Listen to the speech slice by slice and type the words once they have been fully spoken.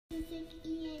Good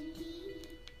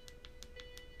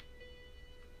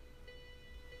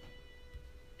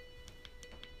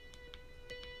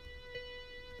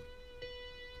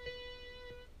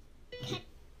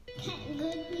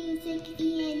Music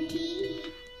ENT.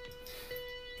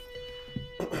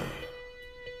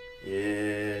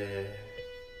 Yeah.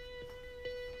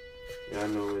 Y'all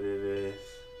know what it is.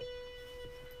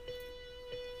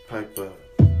 Pipe up.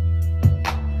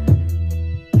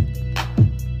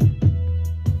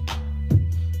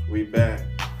 We back.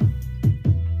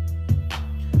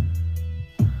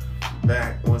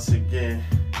 Back once again.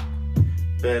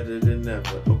 Better than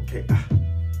ever. Okay.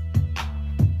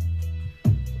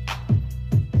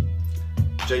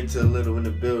 J to Little in the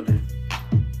building.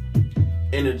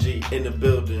 Energy in the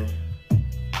building.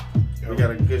 We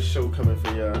got a good show coming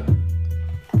for y'all.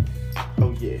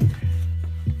 Oh yeah.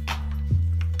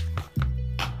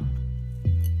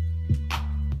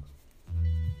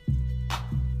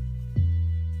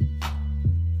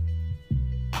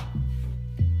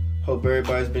 Hope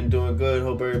everybody's been doing good.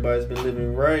 Hope everybody's been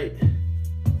living right.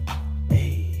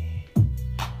 Hey.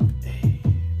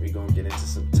 We gonna get into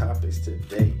some topics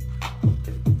today.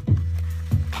 Okay.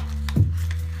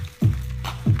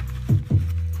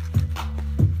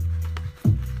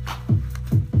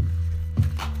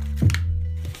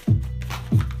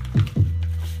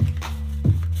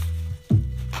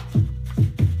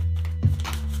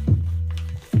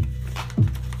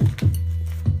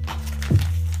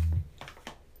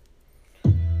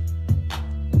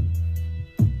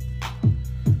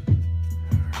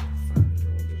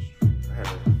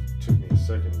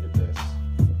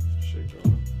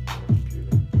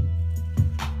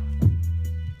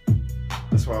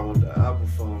 That's why I want the Apple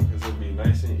phone, because it'd be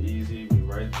nice and easy, be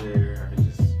right there. I can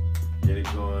just get it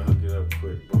going, hook it up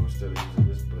quick, boom, instead of using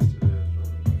this busted ass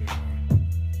one.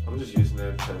 I'm just using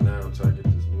that now until I get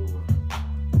this new one.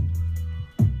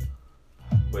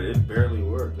 But it barely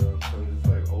worked though, so it's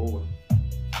like old.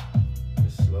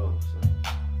 It's slow, so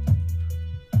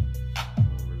I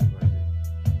don't really like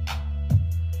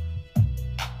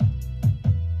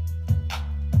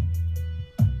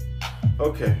it.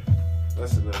 Okay,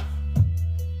 that's enough.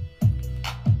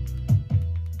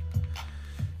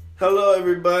 Hello,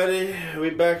 everybody.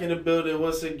 We back in the building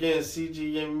once again.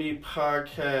 CGME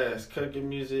Podcast, Cooking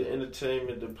Music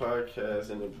Entertainment, the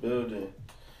podcast in the building.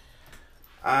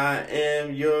 I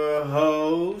am your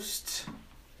host,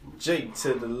 Jake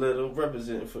to the Little,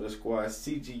 representing for the squad.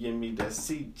 CGME, that's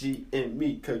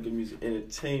CGME, Cooking Music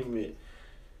Entertainment.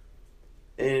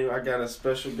 And I got a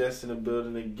special guest in the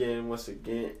building again, once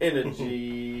again.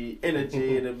 Energy in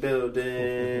the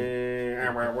building.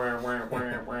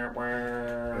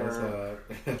 What's up?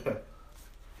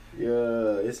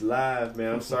 Yeah, it's live,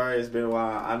 man. I'm sorry it's been a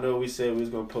while. I know we said we was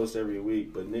going to post every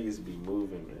week, but niggas be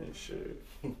moving, man. Shit.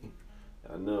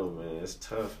 I know, man. It's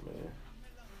tough, man.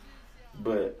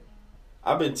 But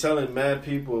I've been telling mad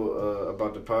people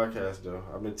about the podcast, though.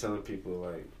 I've been telling people,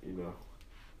 like, you know,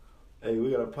 hey,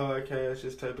 we got a podcast,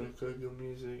 just type in cooking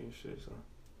music and shit,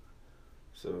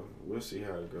 so we'll see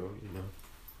how it goes, you know.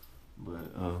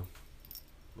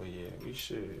 But yeah, we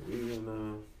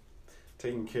been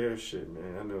taking care of shit,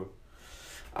 man. I know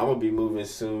I'm gonna be moving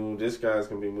soon. This guy's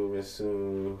gonna be moving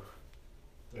soon.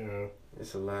 Yeah.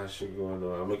 It's a lot of shit going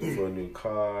on. I'm looking for a new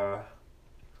car.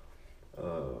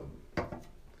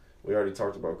 We already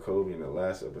talked about Kobe in the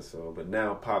last episode, but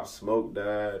now Pop Smoke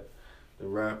died, the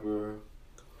rapper.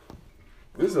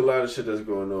 There's a lot of shit that's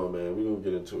going on, man. We gonna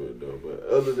get into it though. But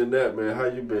other than that, man, how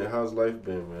you been? How's life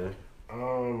been, man?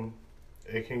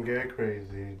 It can get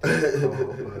crazy,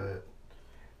 but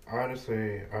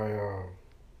honestly,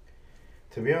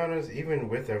 to be honest, even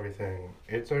with everything,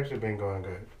 it's actually been going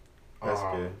good. That's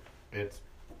good. It's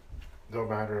no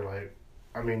matter, like,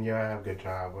 I mean, yeah, I have a good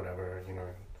job, whatever, you know,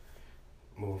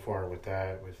 moving forward with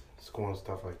that, with school and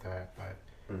stuff like that, but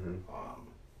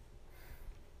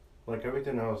like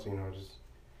everything else, you know, just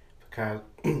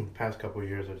the past couple of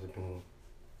years, I've just been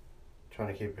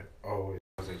trying to keep it always.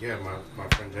 I was like, yeah, my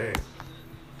friend Jay.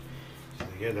 She's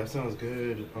like, yeah, that sounds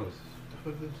good.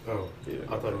 Oh, yeah.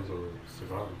 I thought it was a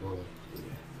cigar boy.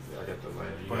 Yeah, I got the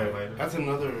lighter. You got But a lighter? that's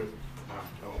another.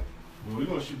 Well, we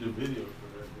gonna shoot the video for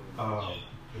that.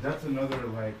 But that's another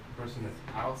like person that's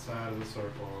outside of the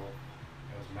circle.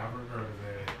 Has never heard of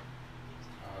it.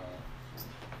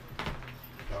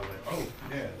 I was like, oh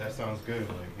yeah, that sounds good.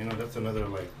 Like, you know, that's another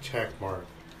like check mark.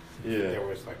 Yeah. There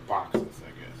was like boxes,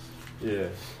 I guess. Yeah.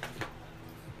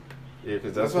 Yeah,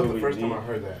 because That's what not the we first need. time I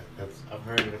heard that. I've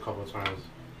heard it a couple of times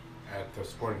at the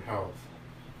Sporting Health.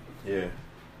 Yeah.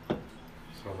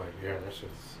 So like, yeah, that's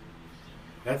just.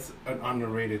 That's an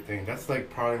underrated thing. That's like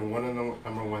probably one of the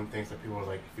number one things that people are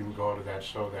like, if you go to that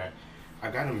show, that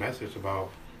I got a message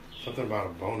about something about a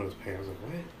bonus pay. I was like,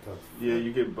 what the Yeah,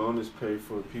 you get bonus pay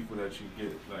for people that you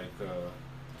get,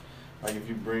 like if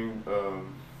you bring,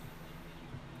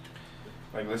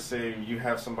 like let's say you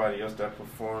have somebody else that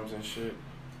performs and shit.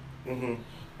 Mm-hmm.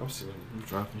 I'm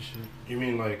dropping shit. You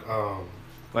mean like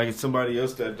it's somebody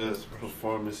else that does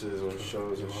performances or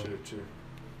shows and shit too.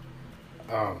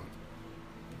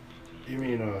 You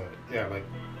mean yeah, like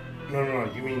no,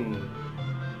 you mean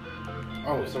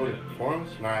somebody performs,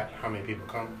 not how many people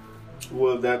come?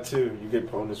 Well, that too. You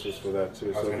get bonuses for that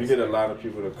too. So if you get a lot of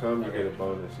people to come, you get a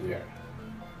bonus. Yeah.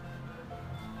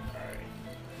 Alright.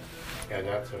 Yeah,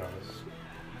 that's what I was.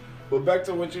 Well, back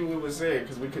to what you were saying,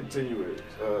 because we continue it.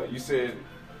 You said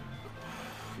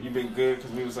you've been good,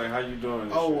 because we was like, how you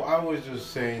doing? Oh, I was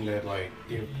just saying that, like,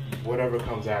 if whatever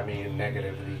comes at me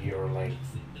negatively or, like,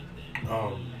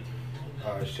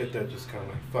 shit that just kind of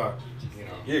like, fuck, you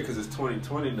know. Yeah, because it's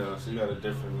 2020 now, so you got a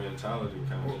different mentality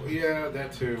kind of. Well, yeah,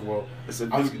 that too. Well, it's a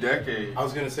new decade. I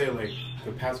was going to say, like,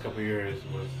 the past couple years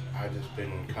I just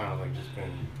been kind of, like, just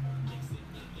been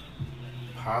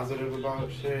positive about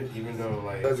shit, even though,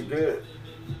 like. That's good.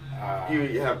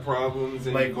 You have problems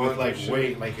and like with like shit.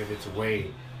 weight, like if it's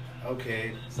weight,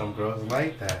 okay, some girls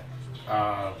like that.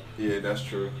 Yeah, that's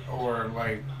true. Or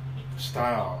like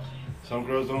style, some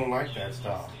girls don't like that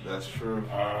style. That's true.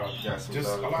 Just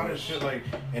a lot of shit. Like,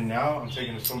 and now I'm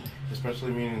taking to some,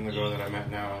 especially me and the girl that I'm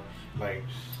at now. Like,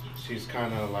 she's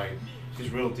kind of like, she's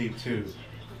real deep too.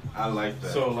 I like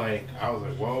that. So like, I was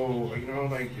like, whoa, you know,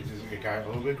 like it got a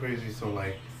little bit crazy. So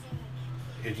like.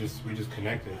 We just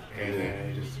connected, and then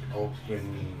it just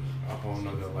opened a whole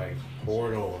nother like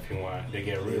portal, if you want. They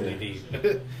get really deep.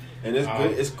 And it's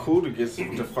good. It's cool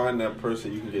to find that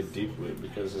person you can get deep with,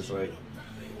 because it's like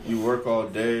you work all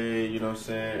day. You know what I'm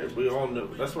saying? We all know.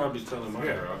 That's what I be telling my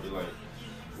girl. I'll be like,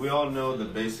 we all know the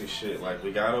basic shit. Like,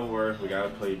 we gotta work, we gotta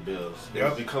pay bills.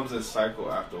 It becomes a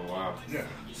cycle after a while. Yeah.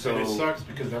 So and it sucks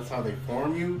because that's how they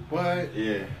form you, but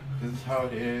yeah. This is how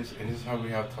it is, and this is how we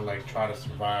have to like try to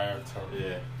survive.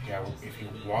 Yeah. If you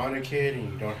want a kid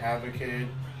and you don't have a kid,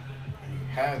 and you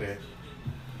have it,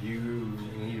 you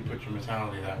need to put your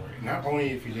mentality that way. Not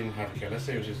only if you didn't have a kid. Let's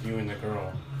say it was just you and the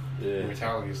girl. Yeah. Your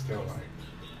mentality is still like,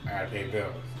 I gotta pay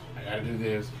bills. I gotta do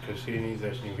this because she needs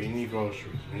that. We need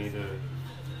groceries. We need to,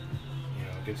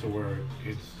 get to work.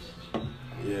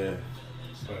 Yeah.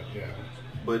 But yeah.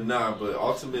 But but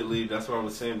ultimately that's what I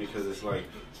was saying, because it's like.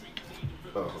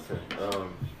 Oh,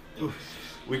 okay.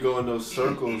 We go in those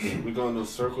circles. We go in those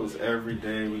circles every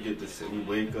day. We get to sit. We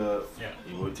wake up. Yeah.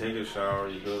 You take a shower.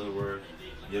 You go to work.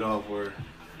 Get off work.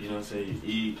 You know what I'm saying? You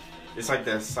eat. It's like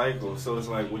that cycle. So it's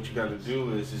like what you got to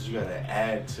do is you got to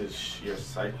add to your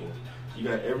cycle. You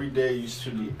got every day. You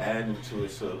should be adding to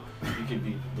it, so you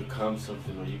can become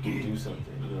something, or you can do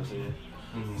something. You know what I'm saying?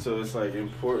 Mm-hmm. So it's like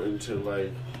important to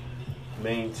like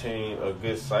maintain a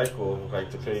good cycle, like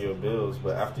to pay your bills.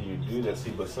 But after you do that,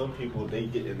 but some people, they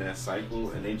get in that cycle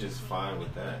and they just fine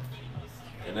with that,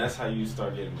 and that's how you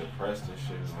start getting depressed and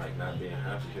shit, and like not being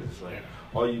happy, because it's like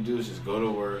all you do is just go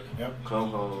to work, come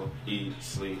home, eat,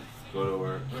 sleep, go to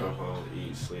work, come home,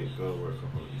 eat, sleep, go to work, come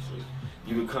home, eat, sleep.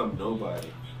 You become nobody.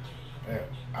 Yeah,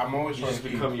 I'm always you trying just to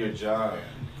become your job.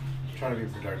 Trying to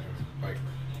be productive, like.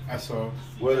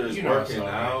 Whether it's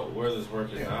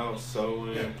working out,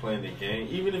 sewing, playing the game,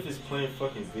 even if it's playing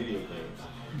fucking video games,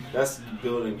 that's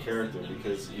building character,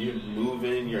 because you're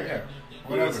moving,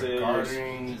 whatever,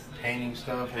 gardening, painting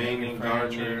stuff,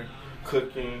 gardening,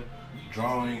 cooking,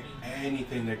 drawing,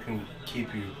 anything that can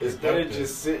keep you productive. Instead of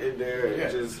just sitting there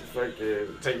and just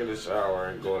fucking taking a shower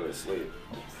and going to sleep.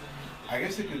 I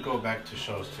guess it could go back to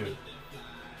shows too,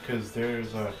 because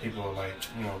there's people like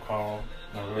call.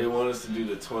 They want us to do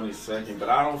the 20-second, but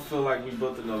I don't feel like we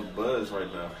built enough buzz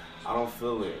right now. I don't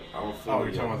feel it. You're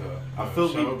talking about I feel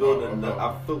we built enough.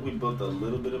 I feel we built a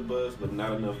little bit of buzz, but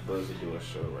not enough buzz to do a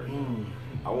show right now.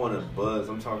 I want a buzz.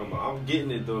 I'm talking about. I'm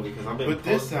getting it though, because I've been. Put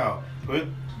this out. Put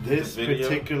this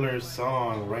particular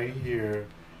song right here.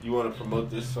 You want to promote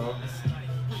this song?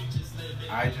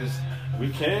 We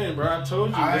can, bro. I told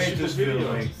you. Let's shoot the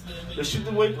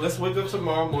video. Let's wake up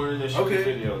tomorrow morning and shoot the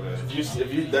video. Then,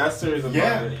 if you that serious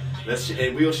about it,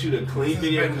 and we'll shoot a clean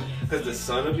video, because the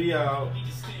sun will be out,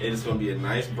 and it's gonna be a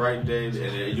nice bright day, and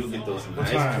then you'll get those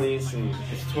nice clean scenes.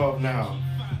 It's 12 now.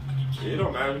 It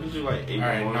don't matter. We can do like 8 in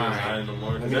the morning, 9 in the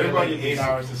morning. Because everybody gets 8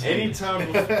 hours to sleep.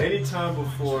 Anytime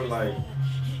before like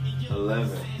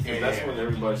 11, that's when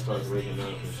everybody starts waking up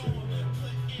and shit.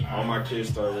 Man. All my kids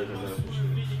start waking up and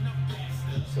shit.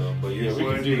 So, but yeah, we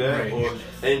can do that.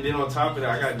 And then on top of that,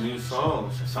 I got new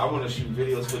songs. So I want to shoot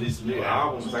videos for these new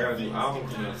albums. I got a new album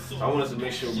coming out. I want us to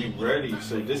make sure we ready.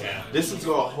 So this is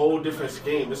a whole different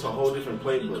scheme. This is a whole different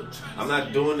playbook. I'm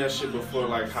not doing that shit before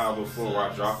where I drop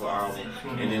an album.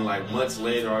 And then like months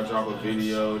later, I drop a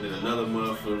video. Then another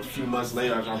month, or a few months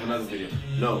later, I drop another video.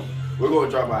 No. We're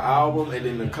going to drop an album, and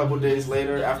then a couple days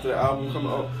later, after the album come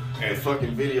out, the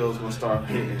fucking video's going to start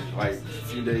hitting, like, a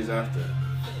few days after.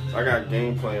 So I got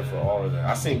game plan for all of that.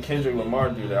 I seen Kendrick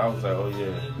Lamar do that. I was like, oh,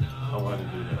 yeah, I want to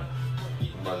do that.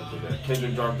 I'm about to do that.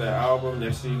 Kendrick dropped that album.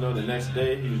 Next thing you know, the next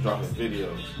day, he was dropping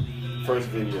videos. First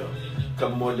video. A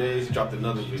couple more days, he dropped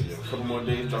another video. A couple more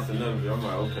days, he dropped another video. I'm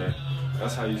like, okay,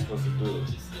 that's how you're supposed to do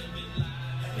it.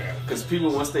 Because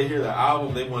people, once they hear the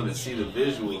album, they want to see the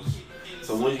visuals.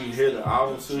 So when you hear the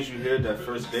album, as soon as you hear it that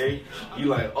first day, you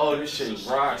like, oh, this shit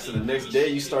rocks. And the next day,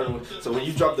 you start with. So when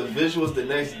you drop the visuals the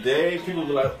next day, people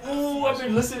be like, ooh, I've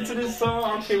been listening to this song.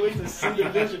 I can't wait to see the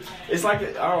visuals. It's like,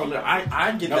 I don't know.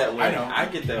 I get that way. I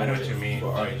get that way. I know what you mean.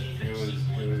 Like, it was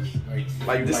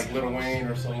like this, like Lil Wayne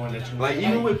or someone that you like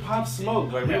even with Pop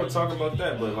Smoke, like we were talking about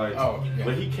that, but like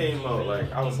when he came out,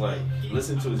 like I was like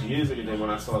listening to his music, and then when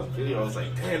I saw his video, I was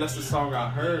like, damn, that's the song I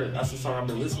heard. That's the song I've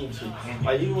been listening to.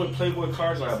 Like even with Playboy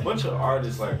Cardi, like a bunch of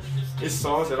artists, like it's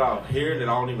songs that I'll hear that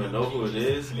I don't even know who it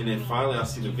is, and then finally I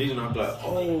see the video and I'm like,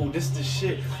 oh, this is the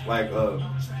shit. Like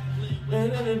he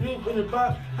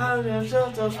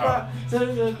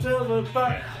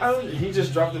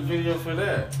just dropped the video for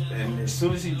that, and as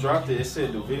soon as he dropped it, it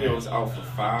said the video was out for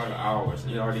 5 hours.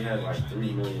 It already had like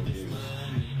 3 million views.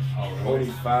 Only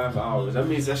 5 hours. That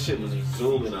means that shit was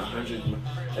zooming 100.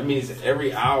 That means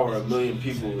every hour 1 million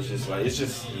people was just like, it's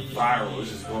just viral.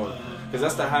 It's just going, because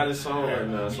that's the hottest song right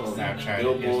now. It's on Snapchat,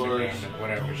 Billboard, Instagram,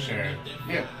 whatever, share.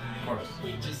 Yeah, of course.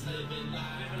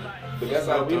 But that's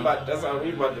how we about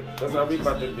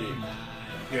to be.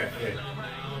 Yeah.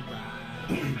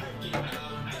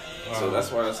 So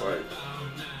that's why it's like.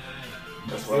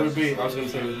 That's why it would be. I was gonna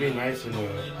say it would be nice in the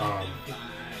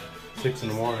 6 in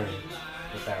the morning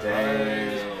with that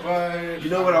but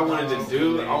you know what I wanted to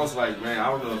do? I was like, man,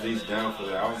 I don't know if he's down for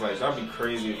that. I was like, that'd be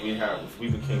crazy if we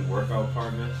became workout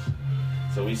partners.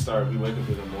 So we wake up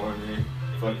in the morning.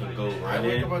 Fucking go running. I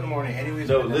wake up in the morning anyways.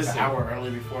 No, listen. An hour early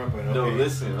before, but okay. No,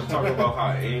 listen. I'm talking about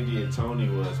how Andy and Tony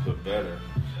was, but better.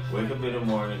 Wake up in the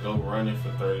morning, go running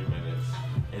for 30 minutes,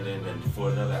 and then for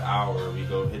another hour we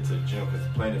go hit to the gym because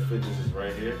Planet Fitness is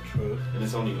right here. True. And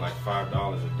it's only like $5 a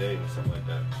day or something like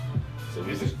that. So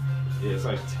we just it's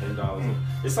like $10.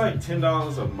 It's like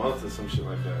 $10 a month or some shit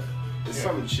like that. It's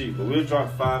something cheap, but we'll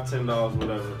drop $5, $10,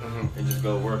 whatever, and just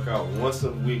go work out once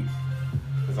a week.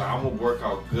 Cause I'm gonna work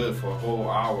out good for a whole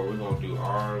hour. We're gonna do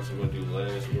arms, we're gonna do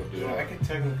legs, we're gonna do all. I could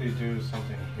technically do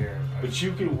something here. But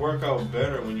you can work out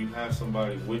better when you have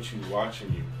somebody with you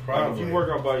watching you. Probably. Like if you work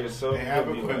out by yourself, they have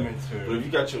equipment too. But if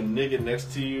you got your nigga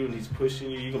next to you and he's pushing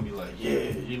you, you're gonna be like,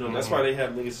 yeah, you know. That's why they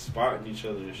have niggas spotting each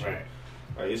other and shit. Right.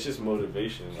 Like it's just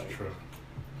motivation. Like, true.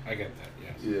 I get that.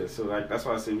 Yes. Yeah. So like that's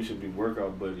why I say we should be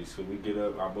workout buddies. So we get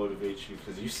up, I motivate you.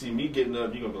 Cause you see me getting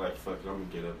up, you're gonna be like, fuck it, I'm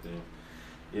gonna get up then.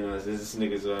 You know, this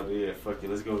nigga's up, yeah, fuck it,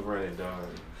 let's go running, dog.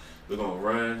 We're gonna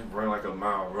run like a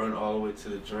mile, run all the way to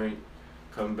the drink,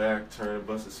 come back, turn,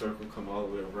 bust a circle, come all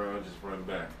the way around, just run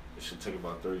back. It should take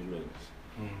about 30 minutes.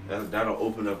 That'll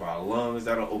open up our lungs,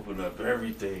 that'll open up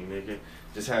everything, nigga.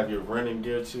 Just have your running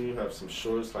gear too, have some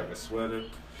shorts, like a sweater,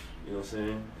 you know what I'm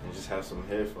saying? And just have some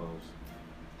headphones.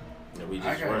 And we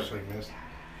just run. Actually missed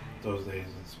those days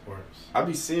in sports. I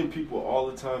be seeing people all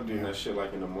the time doing that shit,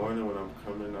 like in the morning when I'm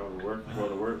coming out to work,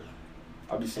 going to work.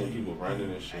 I be seeing people running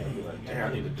and shit. I be like,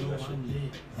 damn, I need to do that shit.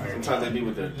 Sometimes they be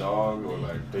with their dog, or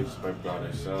like they just might be by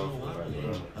themselves, or like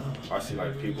whatever. I see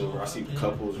like people, I see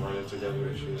couples running together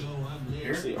and shit.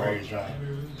 Here, see or your job?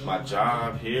 My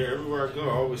job here, everywhere I go,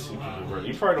 I always see people running.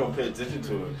 You probably don't pay attention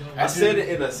to it. I said it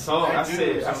in a song. I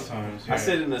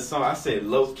said in a song. I said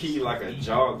low key like a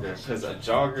jogger, because a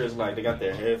jogger is like they got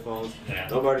their headphones.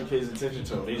 Nobody pays attention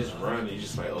to them. They just run. And you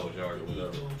just like, oh, jogger,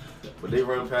 whatever. But they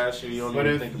run past you. You don't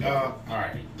even think about it. All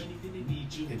right.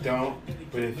 You don't.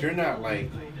 But if you're not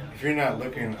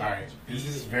looking, all right. This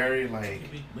is very like,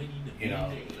 you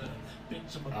know,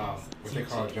 what they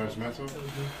call judgmental.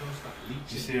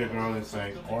 You see a girl that's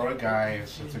like, or a guy,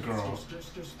 it's a girl.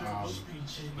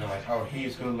 They're like, oh,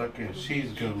 he's good looking,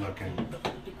 she's good looking,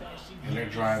 and they're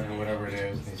driving whatever it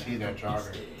is. They see that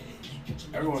jogger.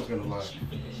 Everyone's gonna look.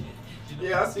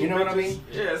 Yeah, I see. You know what I mean?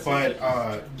 Yeah. But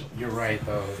you're right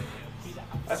though.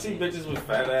 I see bitches with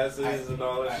fat asses and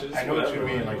all that shit. I know what you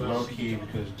Whatever, mean, like low key,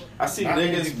 because I see not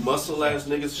niggas, many- muscle ass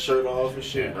niggas, shirt off and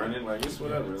shit, Yeah. running like it's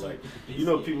whatever. Like you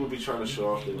know, people be trying to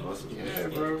show off their muscles. and Yeah,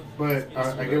 shit. bro. But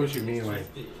I get what you mean, like,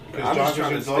 because I'm just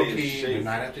trying joggers to are low stay in key, shape. they're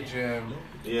not at the gym.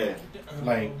 Yeah,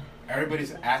 Like,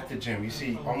 everybody's at the gym. You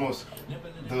see almost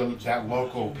that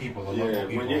local people, the local yeah.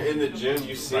 people. When you're in the gym,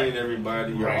 you're seeing Right.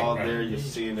 everybody. You're Right, all right. there. You're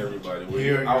seeing everybody. When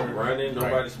You're- you're out you're- running, right.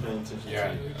 nobody's paying attention Yeah.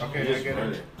 to you. Okay, You're I just get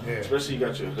running. it. Yeah. Especially you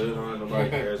got your hood on. Nobody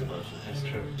cares about you. That's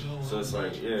true. So it's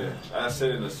like, yeah, I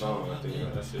said in the song, I think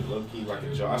I said low key like a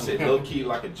jogger. I said low key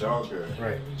like a jogger,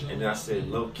 Right. and then I said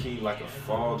low key like a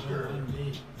fogger.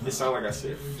 It sounded like I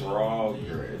said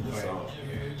frogger in the Right. song,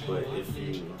 but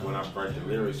when I break the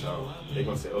lyrics out, they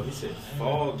gonna say, oh, he said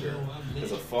fogger,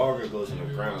 because a fogger goes in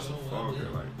the ground, so fogger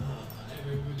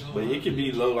like. But it could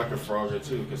be low like a frogger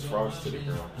too, because frogs to the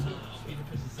ground too.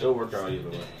 So it'll work out either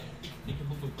way.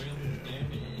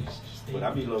 But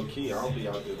I be low key. I don't be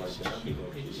out there like that. I be low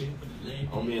key.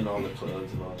 I don't be in all the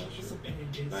clubs and all that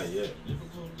shit. Not yet.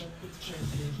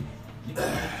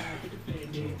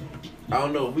 I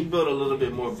don't know. We built a little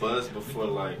bit more buzz before,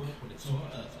 like.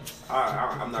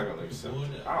 I'm not gonna accept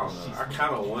it. I don't know. I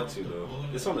kind of want to though.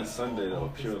 It's on a Sunday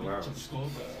though, Pure Lounge.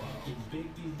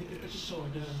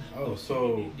 Oh,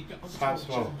 so Pop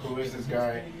Smoke, who is this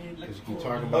guy? Because you can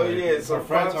talk about Oh it. yeah, so our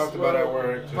friend Pop talked about Smoke- at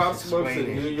work. just Pop Smoke's a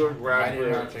explaining. New York I did rapper.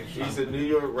 not take He's time. a New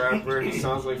York rapper. He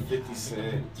sounds like 50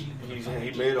 Cent.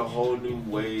 He made a whole new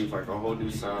wave, like a whole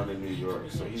new sound in New York.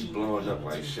 So he's blowing up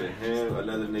like shit. Him,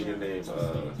 another nigga named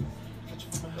five.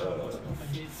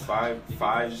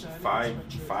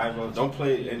 Don't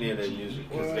play any of their music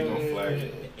because they gonna flag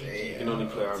it. You can only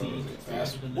play our music.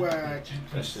 That's whack.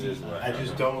 That shit is whack. I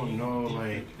just don't know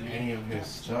like any of his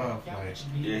stuff. Like,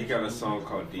 Yeah, he got a song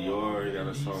called Dior. He got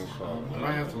a song called I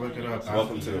might have to look it up.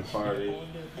 Welcome after to the this. Party.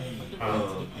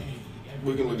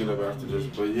 We can look it up after this,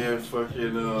 but yeah,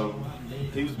 fucking,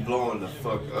 he was blowing the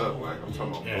fuck up. Like I'm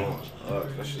talking about Yeah. blowing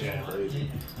up. That shit's Yeah.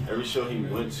 crazy. Every show he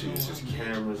went to, it's just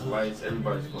cameras, lights,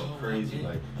 everybody's going crazy.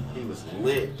 Like he was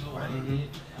lit. Like,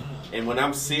 and when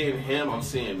I'm seeing him, I'm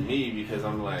seeing me because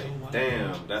I'm like,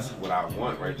 damn, that's what I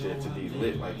want right there, to be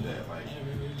lit like that. Like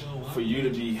for you to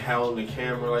be held in the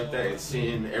camera like that and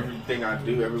seeing everything I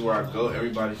do, everywhere I go,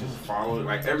 everybody's just following.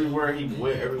 Like everywhere he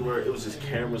went, everywhere, it was just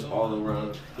cameras all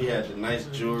around. He had the nice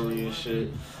jewelry and shit. You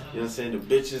know what I'm saying? The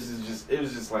bitches is just, it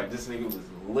was just like, this nigga was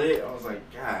lit. I was like,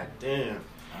 God damn.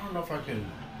 I don't know if I can.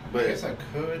 But- I guess I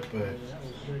could, but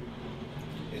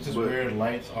it's just But- weird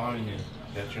lights on you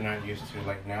that you're not used to.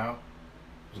 Like now,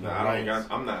 there's no Nah, I don't lights.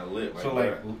 got, I'm not lit like So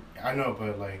like, that. I know,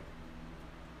 but like,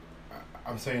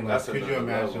 I'm saying like, That's could you another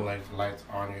imagine level. like lights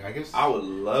on you? I guess I would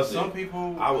love some it.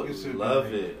 people. I guess would it'd be love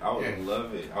like- it. I would yeah.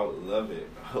 love it. I would love it.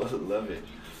 I would love it.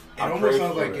 It I almost pray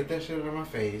sounds for like it. get that shit out of my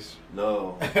face.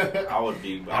 No, I would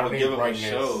be. I I would don't give need him a brightness.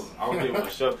 show. I would give him a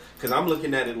show because I'm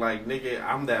looking at it like, nigga,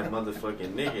 I'm that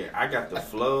motherfucking nigga. I got the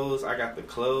flows. I got the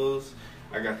clothes.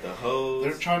 I got the hoes.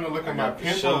 They're trying to look I at my got the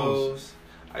pimples. shows.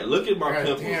 I look at my God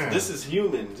pimples. damn. This is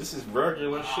human. This is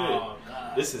regular shit.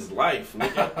 This is life,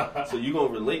 nigga. So you gonna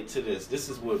relate to this. This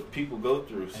is what people go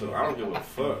through. So I don't give a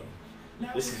fuck.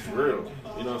 This is real.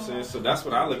 You know what I'm saying? So that's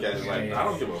what I look at it like. I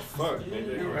don't give a fuck,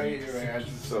 nigga. You're right. You're right. I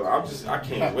just, So I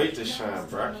can't wait to shine,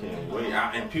 bro. I can't wait.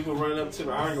 And people running up to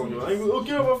me, I ain't gonna be like, oh,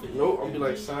 get off. Nope, I'm gonna be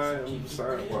like, sign,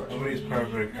 what? nobody's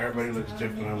perfect. Everybody looks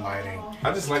different in lighting.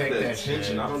 I just like Take the that attention.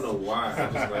 shit. I don't know why.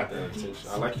 I just like the attention.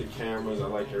 I like the cameras. I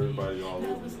like everybody all over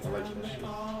me. I like that shit.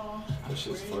 That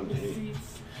shit's fun to me.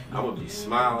 I'm gonna be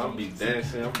smiling. I'm gonna be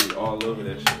dancing. I'm gonna be all over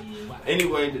that shit.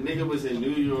 Anyway, the nigga was in New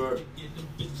York,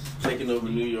 taking over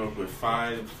New York with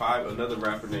another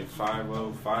rapper named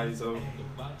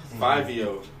Fivio.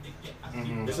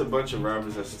 Mm-hmm. It's a bunch of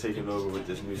rappers that's taking over with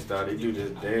this new style. They do this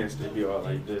dance. They be all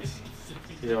like this.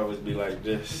 He always be like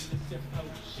this.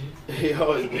 He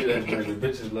always be that nigga. The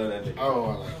bitches love that nigga. Oh,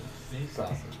 I like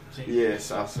salsa. Yeah,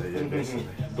 salsa, yeah, basically.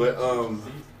 But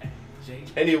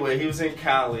anyway, he was in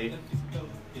Cali.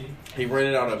 He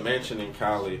rented out a mansion in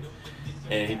Cali,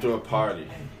 and he threw a party,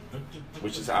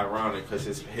 which is ironic because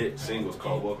his hit single is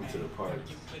called "Welcome to the Party,"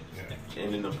 Yeah.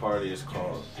 and then the party is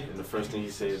called. And the first thing he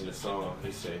says in the song,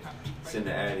 he say, "Send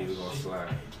the Addy, we're gonna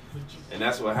slide." And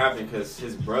that's what happened because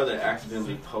his brother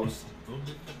accidentally posted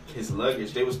his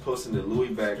luggage. They was posting the Louis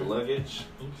bag luggage,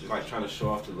 like trying to show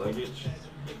off the luggage,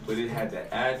 but it had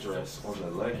the address on the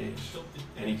luggage,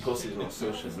 and he posted it on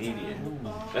social media.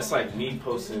 That's like me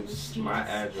posting my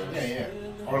address. Yeah, yeah.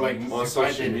 Or like On if I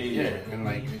social did it, media. yeah, and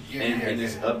like yeah, And yeah,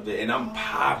 it's yeah. up there, and I'm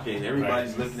popping.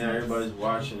 Everybody's Right. looking at, everybody's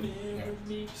watching.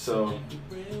 Yeah. So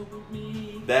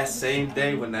that same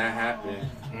day when that happened,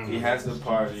 he has the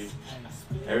party.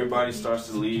 Everybody starts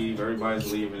to leave.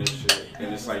 Everybody's leaving and shit.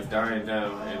 And it's like dying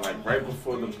down. And like right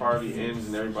before the party ends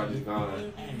and everybody's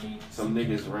gone, some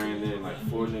niggas ran in. Like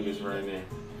 4 niggas ran in.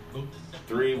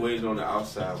 3 waited on the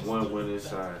outside. 1 went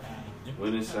inside.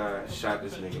 Went inside, shot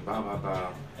this nigga. Bow, bow,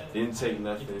 bow. Didn't take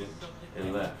nothing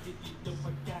and left.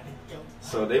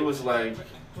 So they was like,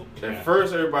 at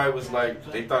first everybody was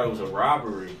like, they thought it was a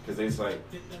robbery. Because they was like,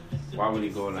 why would he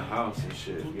go in the house and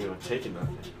shit? You know, taking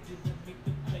nothing.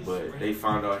 But they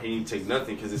found out he didn't take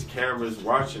nothing because his cameras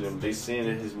watching him. They seeing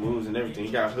his moves and everything.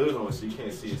 He got hood on, so you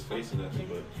can't see his face or nothing.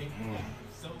 But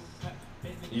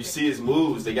you see his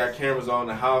moves. They got cameras all in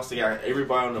the house. They got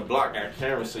everybody on the block got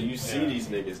cameras, so you see these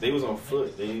niggas. They was on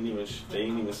foot. They ain't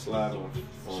even slide on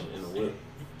in the whip.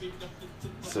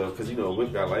 So, cause you know, a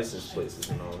whip got license plates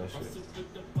and all that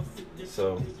shit.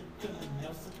 So.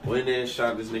 Went in,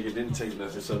 shot this nigga, didn't take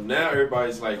nothing. So now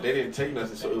everybody's like, they didn't take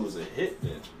nothing, so it was a hit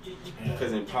then.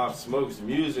 Because in Pop Smoke's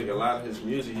music, a lot of his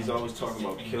music, he's always talking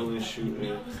about killing,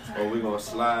 shooting, or we gonna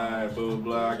slide, blah, blah,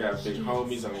 blah. I got big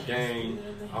homies, I'm gang,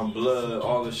 I'm blood,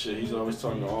 all this shit. He's always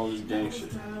talking about all this gang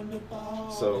shit.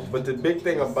 So, but the big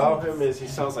thing about him is he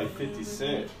sounds like 50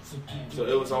 Cent. So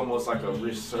it was almost like a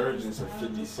resurgence of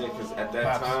 50 Cent, because at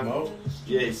that time, Smoke?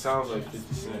 Yeah, he sounds like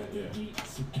 50 Cent, yeah.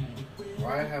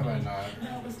 Why have I not?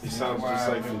 He sounds just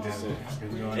like 50 Cent.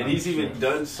 And he's even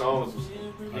done songs.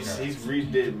 He's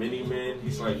redid Mini Man.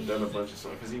 He's like done a bunch of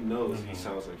songs because he knows he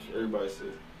sounds like everybody says.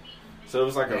 So it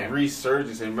was like a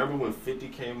resurgence. And remember when 50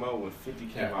 came out? When 50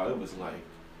 came out, it was like,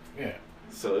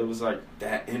 so it was like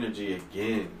that energy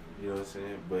again. You know what I'm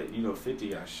saying? But you know, 50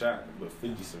 got shot, but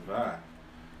 50 survived.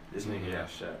 This nigga got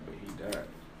shot, but he died.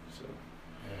 So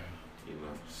you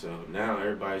know, so now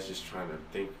everybody's just trying to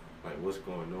think like what's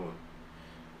going on.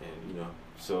 And you know,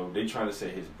 so they trying to say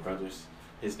his brothers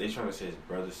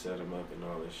set him up and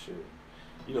all that shit.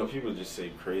 You know, people just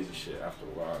say crazy shit after a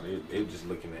while. They just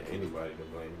looking at anybody to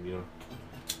blame, you know.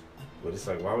 But it's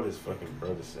like, why would his fucking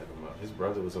brother set him up? His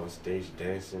brother was on stage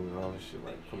dancing and all this shit.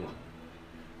 Like, come on.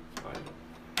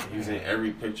 Like, he was in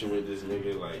every picture with this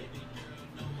nigga. Like,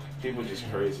 people just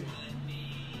crazy.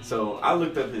 So I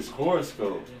looked up his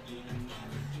horoscope,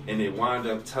 and it wound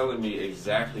up telling me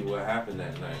exactly what happened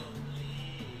that night.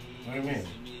 What do you mean?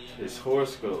 It's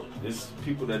horoscope. It's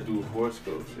people that do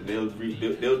horoscopes, and they'll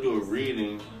do a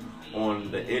reading on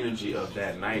the energy of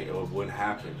that night or what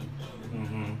happened,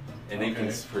 and they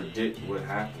can predict what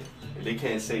happened. And they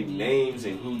can't say names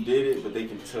and who did it, but they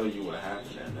can tell you what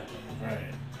happened that night.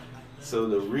 Right. So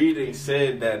the reading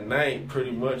said that night,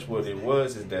 pretty much what it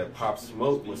was is that Pop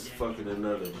Smoke was fucking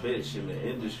another bitch in the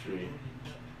industry,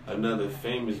 another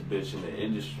famous bitch in the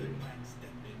industry.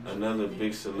 Another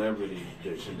big celebrity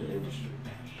bitch in the industry.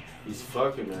 He's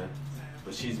fucking her,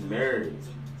 but she's married.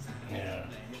 Yeah.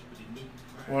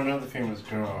 Well, another famous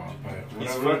girl, but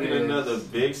he's fucking another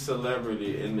big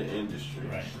celebrity in the industry.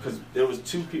 Right. Because there was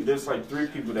 2 people. There's like 3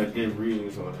 people that did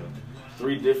readings on him.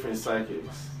 3 different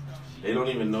psychics. They don't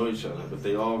even know each other, but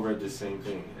they all read the same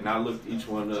thing. And I looked each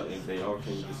one up, and they all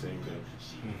came to the same thing.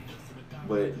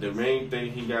 But the main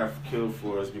thing he got killed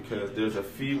for is because there's a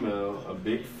female, a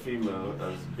big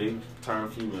time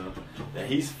female, that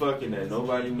he's fucking that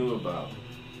nobody knew about.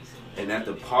 And at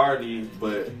the party,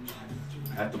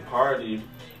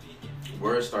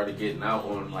 word started getting out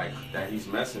on like that he's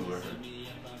messing with her.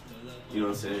 You know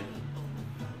what I'm saying?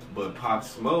 But Pop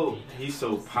Smoke, he's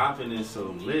so popping and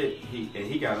so lit,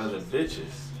 he got other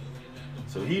bitches.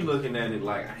 So he looking at it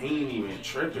like, he ain't even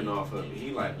tripping off of it. He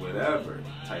like, whatever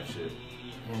type shit.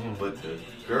 But the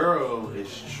girl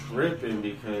is tripping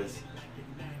because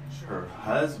her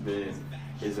husband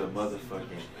is a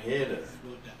motherfucking hitter.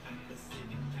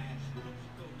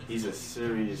 He's a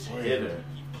serious hitter.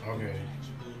 Okay.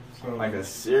 So, like a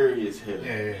serious hitter.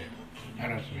 Yeah. I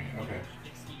know what you mean. Okay.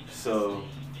 So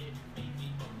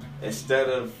instead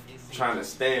of trying to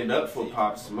stand up for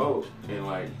Pop Smoke and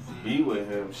like be with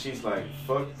him, she's like,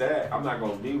 fuck that. I'm not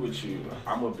gonna be with you.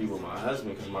 I'm gonna be with my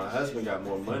husband because my husband got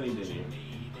more money than you.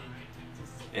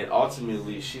 And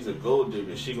ultimately, she's a gold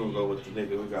digger. She gonna go with the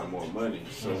nigga who got more money.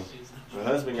 So her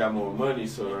husband got more money.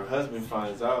 So her husband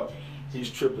finds out he's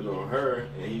tripping on her,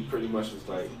 and he pretty much was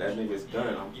like, that nigga's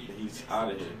done. He's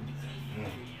out of here.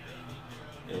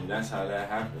 And that's how that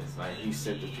happens. Like, he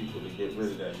sent the people to get rid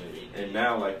of that nigga. And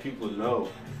now, like, people know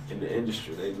in the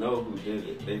industry. They know who did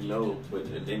it. They know, but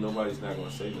nobody's not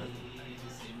gonna say nothing.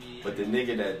 But the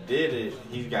nigga that did it,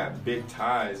 he's got big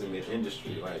ties in the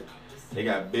industry. Like, they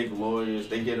got big lawyers.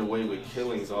 They get away with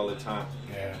killings all the time.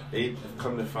 Yeah. They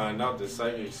come to find out, the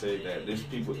psychics say that there's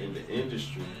people in the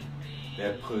industry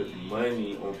that put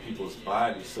money on people's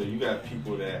bodies. So you got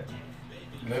people that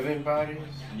Living bodies?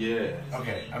 Yeah.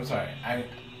 Okay, I'm sorry.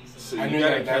 So I you knew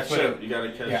gotta that that's catch what up. You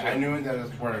gotta catch up. Yeah, I knew that that's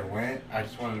where it went. I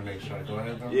just wanted to make sure. Go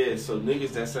ahead, though. Yeah, so niggas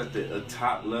that's at the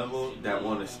top level that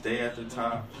want to stay at the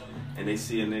top, and they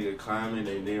see a nigga climbing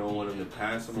and they don't want him to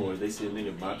pass him, or they see a nigga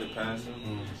about to pass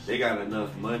him, they got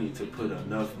enough money to put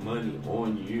enough money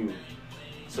on you.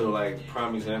 So, like,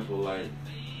 prime example, like,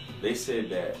 they said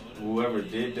that whoever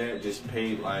did that just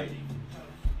paid, like,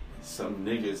 some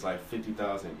niggas, like,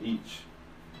 $50,000 each.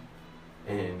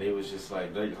 And they was just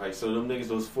like, so them niggas,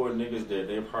 those 4 niggas there,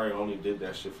 they probably only did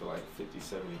that shit for like 50,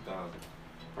 70,000,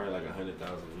 probably like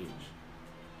 100,000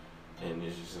 each. And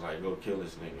it's just like, go kill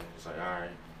this nigga. It's like, all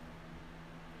right.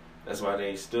 That's why they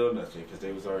ain't still nothing, because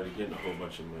they was already getting a whole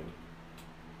bunch of money.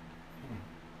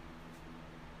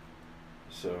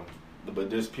 So, but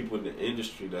there's people in the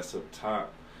industry that's up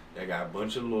top that got a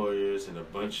bunch of lawyers and a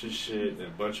bunch of shit and a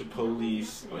bunch of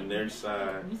police on their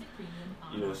side.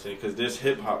 You know what I'm saying? Because there's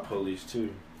hip-hop police,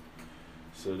 too.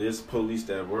 So there's police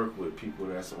that work with people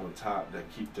that's on top that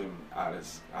keep them out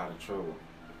of trouble.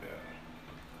 Yeah.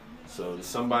 So there's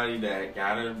somebody that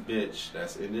got a bitch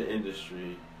that's in the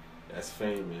industry, that's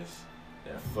famous,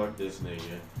 that fucked this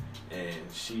nigga, and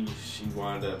she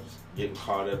wound up getting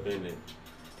caught up in it.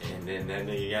 And then that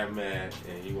nigga got mad,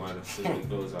 and he wound up sending the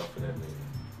goes out for that nigga.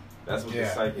 That's what the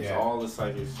psychics, all the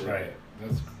psychics said. Right.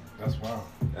 That's wild.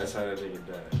 That's how that nigga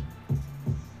died.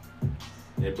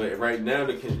 Yeah, but right now,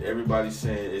 everybody's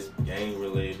saying it's gang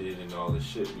related and all this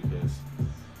shit because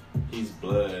he's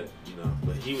blood, you know.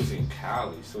 But he was in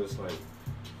Cali, so it's like,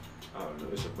 I don't know,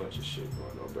 there's a bunch of shit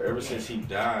going on. But ever since he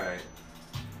died,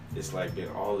 it's like been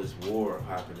all this war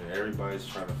happening. Everybody's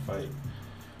trying to fight.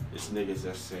 It's niggas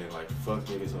that's saying like, fuck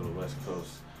niggas on the West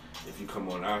Coast. If you come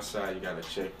on our side, you gotta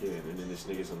check in. And then there's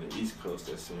niggas on the East Coast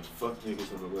that's saying, fuck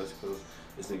niggas on the West Coast.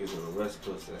 There's niggas on the West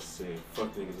Coast that's saying,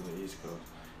 fuck niggas on the East Coast.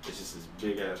 It's just this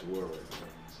big ass war right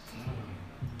now.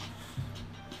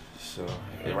 So,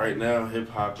 and right now, hip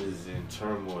hop is in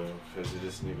turmoil because of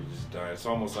this nigga just died. It's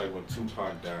almost like when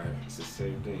Tupac died. It's the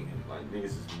same thing. Like, niggas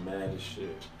is mad as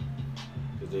shit.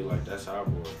 Because they like, that's our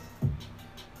boy.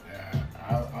 Yeah,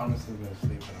 I've honestly been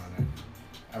sleeping on it.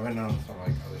 I've been on some,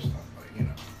 like, other stuff, like,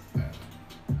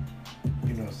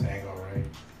 you know, Sango, right?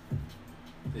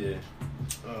 Yeah.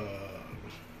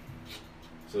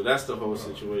 So that's the whole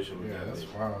situation with that. Yeah, that's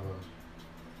nigga. wild,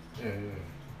 though.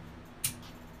 Yeah.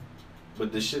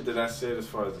 But the shit that I said as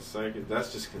far as the psychic,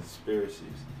 that's just conspiracies.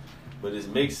 But it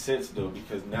makes sense though,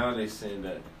 because now they're saying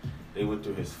that they went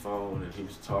through his phone and he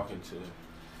was talking to,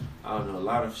 I don't know, a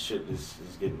lot of shit is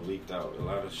getting leaked out. A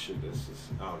lot of shit that's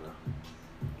just, I don't know.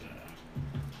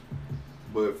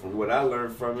 But from what I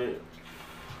learned from it,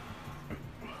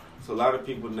 so a lot of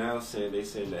people now saying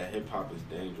that hip hop is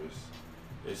dangerous.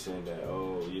 They're saying that,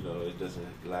 oh, you know, it doesn't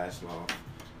last long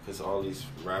because all these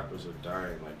rappers are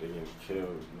dying, like they're getting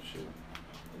killed and shit,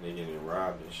 and they're getting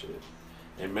robbed and shit.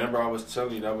 And remember, I was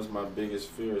telling you that was my biggest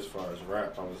fear as far as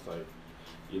rap. I was like,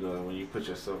 you know, when you put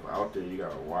yourself out there, you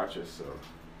gotta watch yourself.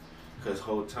 Cause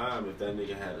whole time, if that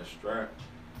nigga had a strap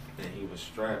and he was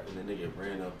strapped and the nigga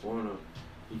ran up on him,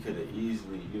 he could have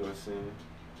easily, you know what I'm saying?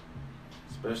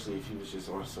 Especially if he was just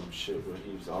on some shit where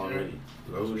he was already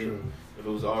loaded. If it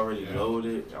was already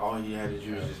loaded, all he had to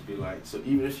do was just be like, so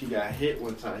even if he got hit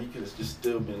one time, he could have just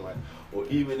still been like, or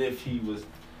even if he was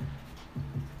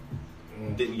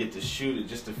didn't get to shoot it,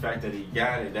 just the fact that he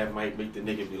got it, that might make the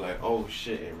nigga be like, oh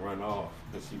shit, and run off.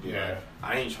 Because he'd be like,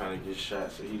 I ain't trying to get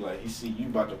shot. So he see you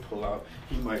about to pull out,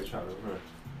 he might try to run.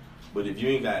 But if you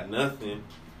ain't got nothing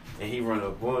and he run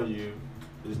up on you,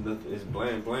 there's nothing, it's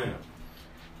blam blam.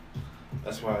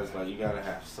 That's why it's like you gotta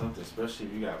have something, especially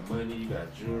if you got money, you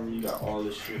got jewelry, you got all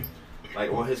this shit.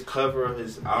 Like on his cover of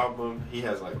his album, he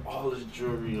has like all this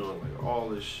jewelry on, like all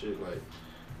this shit, like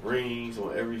rings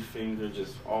on every finger,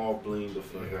 just all bling the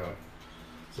fuck out.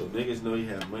 So niggas know he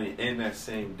had money. And that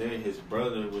same day, his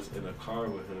brother was in a car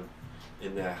with him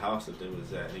in that house that they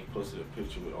was at, and he posted a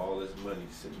picture with all his money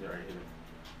sitting right here.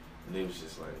 And it was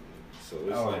just like, so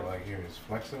it's like he was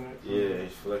flexing it? Yeah,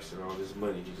 he's flexing all this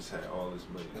money. He just had all this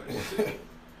money. Like,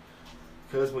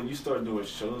 because when you start doing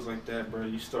shows like that, bro,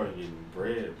 you start getting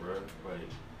bread, bro. Like,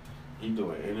 he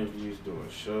doing interviews, doing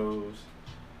shows.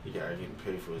 He got getting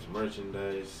paid for his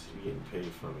merchandise. He getting paid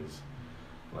from his,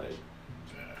 like,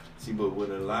 see, but what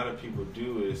a lot of people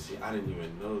do is, see, I didn't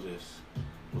even know this,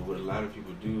 but what a lot of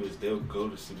people do is they'll go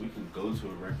to, see, we can go to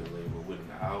a record label with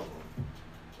an album,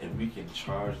 and we can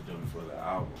charge them for the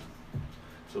album.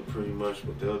 So pretty much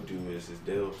what they'll do is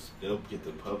they'll get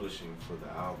the publishing for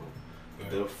the album, but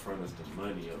they'll front us the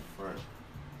money up front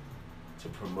to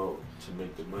promote, to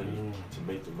make the money, to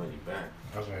make the money back.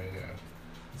 Okay, yeah.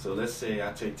 So let's say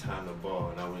I take Time to Ball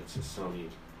and I went to Sony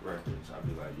Records. I'd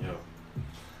be like, yo,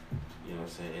 you know what I'm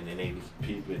saying? And then they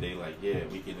people, they like, yeah,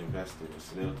 we can invest in it.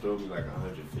 So they'll throw me like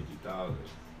 $150,000,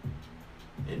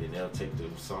 and then they'll take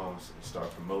them songs and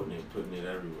start promoting it, and putting it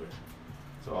everywhere.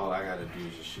 So all I gotta do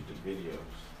is just shoot the videos.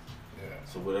 Yeah.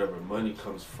 So whatever money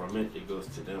comes from it, it goes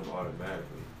to them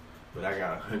automatically. But I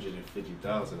got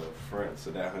 $150,000 up front,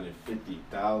 so that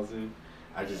 $150,000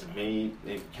 I just made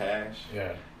in cash.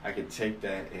 Yeah. I could take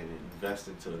that and invest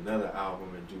into another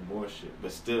album and do more shit.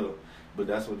 But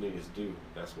that's what niggas do.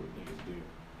 That's what niggas do.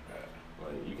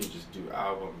 Like, you can just do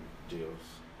album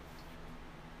deals.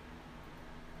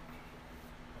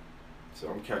 So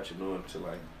I'm catching on to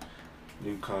like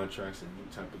new contracts and new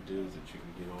type of deals that you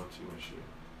can get onto and shit.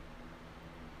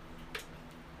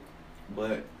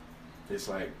 But it's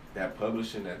like that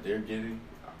publishing that they're getting,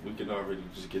 we can already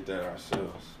just get that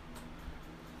ourselves.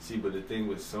 See, but the thing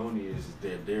with Sony is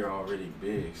that they're already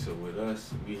big. So with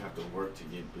us, we have to work to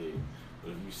get big.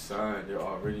 But if you sign, they're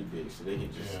already big, so they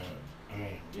can just, you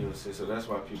know what I'm saying? So that's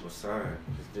why people sign,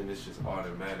 because then it's just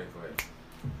automatic, like,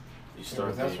 you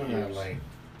start that's when years.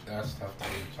 that stuff that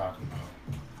you're talking about.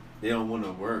 They don't want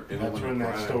to work. They don't That's want to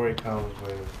when that story comes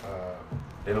with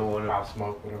they don't want Pop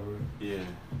Smoke, whatever. Yeah.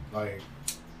 Like,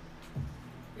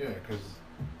 because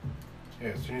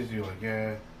as soon as you like,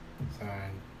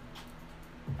 sign.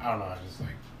 I don't know. Just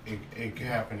like it could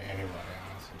happen to anybody,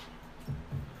 honestly.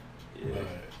 Yeah, but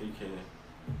it can.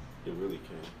 It really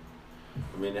can.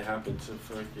 I mean, it happened to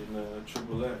fucking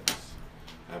Triple X.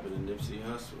 Happened to Nipsey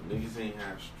Hussle. Niggas ain't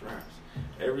have straps.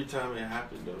 Every time it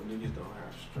happened, though, niggas don't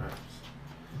have straps.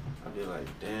 I'd be like,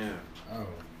 damn. Oh.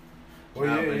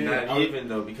 Well, but not even,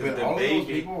 though, because the all baby. Those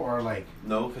people are like.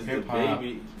 No, because the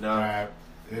baby. Nah. Rap.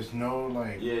 There's no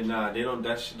like. Yeah, nah, they don't.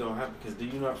 That shit don't happen because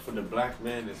you know, for the black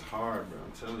man, it's hard, bro.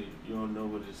 I'm telling you, you don't know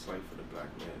what it's like for the black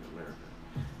man in America.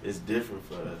 It's different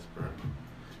for us, bro.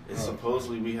 It's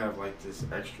supposedly we have like this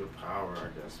extra power, I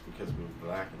guess, because we're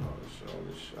black and all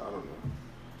this shit. I don't know.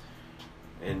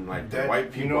 And like the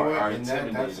white people are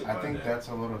intimidated by I think that's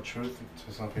a little truth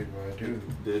to some people. I do.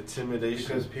 The intimidation.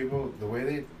 Because people, the way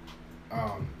they,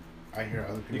 I hear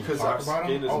other people because talk our about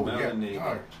skin them. is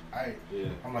melanated.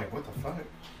 I'm like, what the fuck?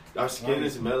 Our skin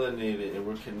is melanated and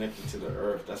we're connected to the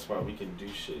earth. That's why we can do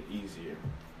shit easier.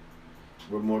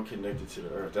 We're more connected to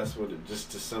the earth. That's what it,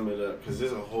 just to sum it up, because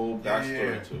there's a whole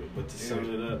backstory to it. But to sum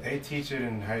it up, they teach it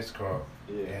in high school,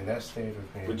 and that stayed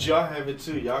with me. But y'all have it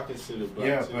too. Y'all consider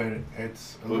black too. But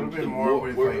it's a little bit more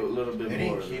with like a little bit they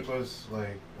more. didn't keep us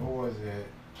like, what was it?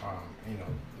 You know,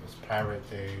 those pirate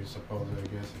days. Supposedly, I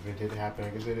guess if it did happen, I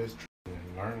guess it is true.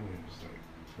 And learning is like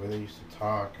where they used to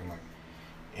talk and like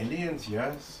Indians,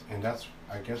 yes, and that's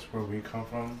I guess where we come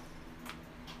from.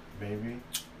 Maybe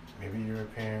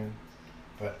European.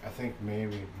 But I think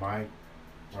maybe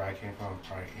where I came from,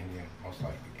 probably Indian, most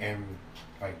likely, and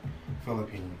like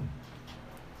Philippine.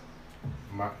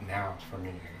 Now for me,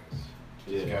 I guess.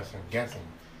 Just guessing.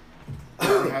 You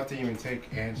don't have to even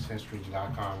take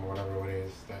ancestry.com or whatever it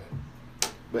is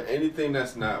that. But anything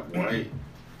that's not white,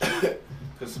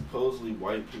 because supposedly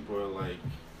white people are like,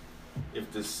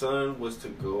 if the sun was to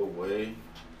go away,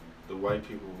 the white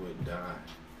people would die,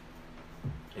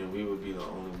 and we would be the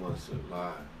only ones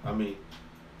alive. I mean.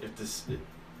 If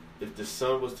the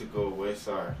sun was to go away, if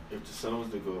the sun was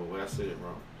to go away, I said it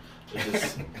wrong.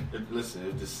 If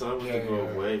the sun was to go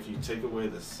away, if you take away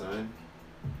the sun,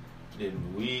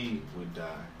 then we would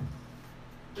die.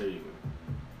 There you go.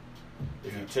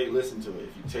 If you take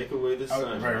away the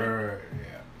sun,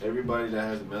 everybody that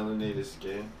has melanated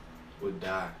skin would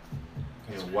die,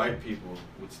 and white people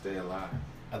would stay alive.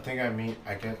 I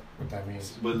get what that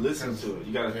means. But listen to it.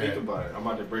 You got to think about it. I'm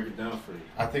about to break it down for you.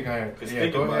 I think go ahead,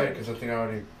 because I think I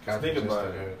already got think the gist about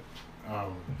of it.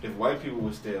 If If white people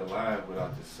would stay alive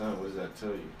without the sun, what does that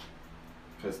tell you?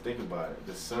 Because think about it.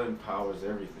 The sun powers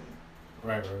everything.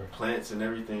 Right. Plants and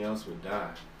everything else would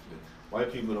die.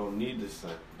 White people don't need the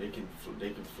sun. They can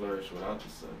flourish without the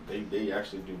sun. They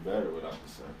actually do better without the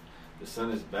sun. The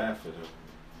sun is bad for them.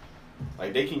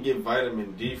 Like, they can get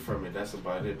vitamin D from it, that's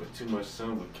about it, but too much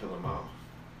sun would kill them off.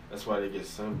 That's why they get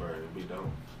sunburned, and we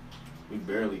don't. We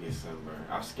barely get sunburned.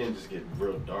 Our skin just gets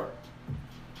real dark,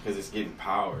 because it's getting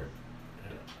powered.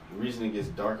 Yeah. The reason it gets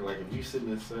darker, like, if you sit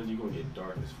in the sun, you're going to get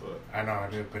dark as fuck. I know, I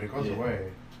do, but it goes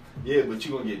away. Yeah, but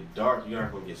you're going to get dark, you're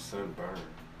not going to get sunburned.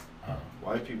 Oh.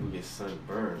 White people get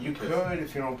sunburned. You could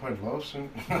if you don't put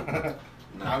lotion.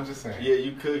 Nah. I'm just saying. Yeah,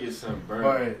 you could get sunburned.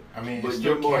 But, I mean, it's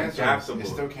still more cancerous. adaptable. It's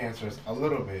still cancerous, a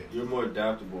little bit. You're more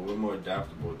adaptable. We're more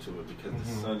adaptable to it because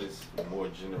the sun is more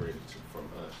generated from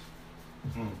us.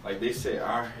 Like they say,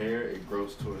 our hair, it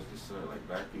grows towards the sun. Like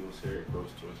black people's hair, it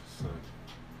grows towards the sun.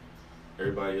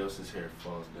 everybody else's hair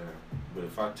falls down. But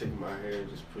if I take my hair and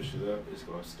just push it up, it's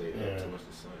gonna stay Yeah. up towards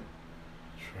the sun.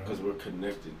 True. Because we're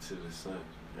connected to the sun.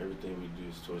 Everything we do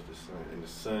is towards the sun, and the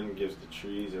sun gives the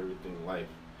trees everything life.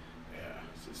 Yeah.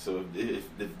 So if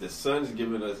the sun's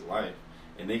giving us life,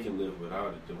 and they can live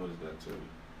without it, then what does that tell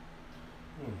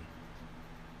you?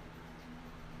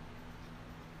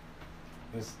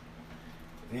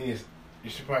 This, you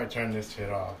should probably turn this shit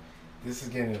off. This is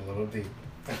getting a little deep.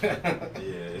 Yeah,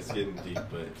 it's getting deep,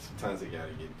 but sometimes it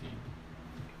gotta get deep.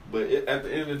 But at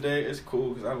the end of the day, it's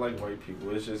cool because I like white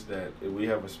people. It's just that we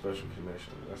have a special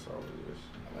connection. That's all it is.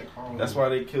 I like Harlem. That's why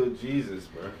they killed Jesus,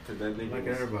 bro. Because that nigga Like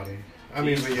was, everybody. I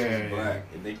mean, Jesus but yeah, was black,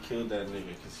 and they killed that nigga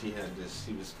because he had this.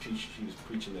 He was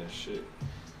preaching that shit.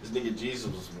 This nigga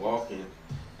Jesus was walking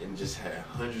and just had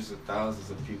hundreds of thousands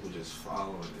of people just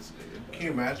following this nigga. Bro. Can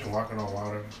you imagine walking on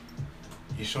water?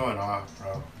 You're showing off,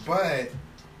 bro.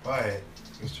 But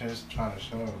it's just trying to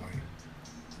show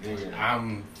like Nigga.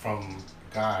 I'm from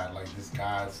God, like this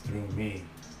God's through me.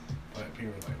 But people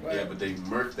are like, what? Yeah, but they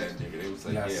murked that nigga. They was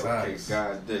like, That yeah, okay, sucks.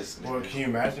 God, this nigga. Well, can you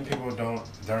imagine people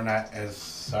they're not as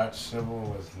such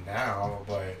civil as now,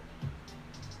 but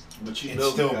But you it's know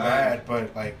still God, bad.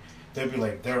 But like they'd be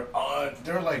like they're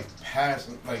like past,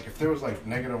 like if there was like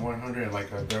 -100 and like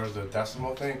there was a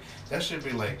decimal thing, that should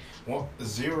be like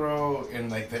 0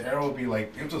 and like the arrow would be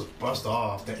like it would just bust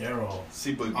off the arrow.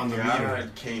 See, but on the God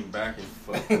meter. came back and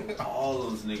fucked all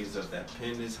those niggas up that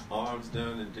pinned his arms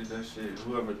down and did that shit.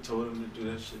 Whoever told him to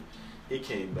do that shit, he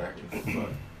came back and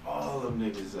fucked all them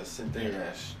niggas that sent their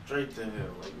ass straight to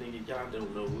hell. Like, nigga, y'all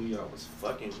don't know who y'all was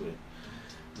fucking with.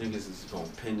 Niggas is gonna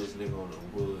pin this nigga on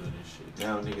the wood and shit.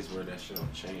 Now niggas wear that shit on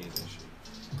chains and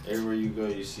shit. Everywhere you go,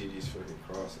 you see these fucking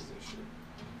crosses and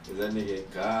shit. Cause that nigga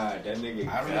God, that nigga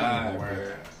I don't God, even wear bro.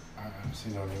 that. I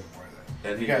honestly don't even wear that.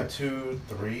 That You nigga, got 2,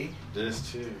 3,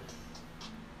 this too.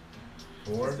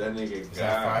 4. That nigga Is God.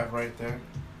 that 5 right there?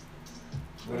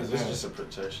 What is This that? just a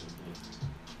protection thing.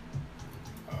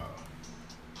 Uh,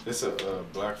 It's a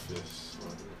black fist,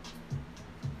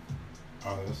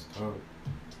 oh, that's dope.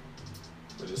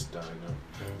 but it's dying up.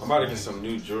 That's I'm about to get nice. some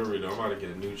new jewelry though. I'm about to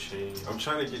get a new chain. I'm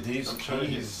trying to get These I'm trying to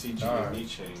get keys CG die. and me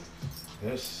chain.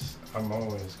 This I'm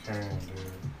always carrying, dude.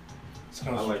 It's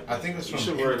I like. I think it's you from.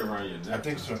 should wear it around your neck. I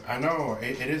think so. I know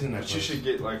it is a necklace. But you should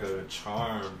get like a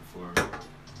charm for.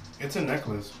 It's a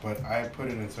necklace, but I put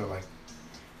it into like.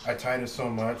 I tied it so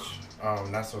much,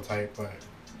 not so tight, but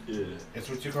Yeah. it's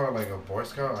what you call like a Boy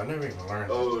Scout. I never even learned.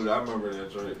 Oh, I remember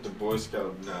that joint. The Boy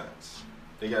Scout knots.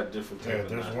 They got different type Yeah, of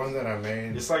there's knots. one that I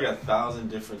made. It's like 1,000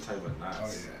 different type of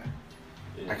knots. Oh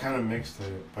yeah. Yeah. I kind of mixed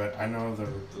it, but I know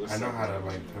looks I know like how to that.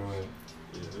 like do it,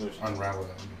 Yeah, I know what you mean. unravel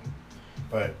it. I mean.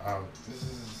 But this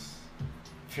is.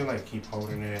 I feel like keep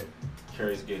holding it.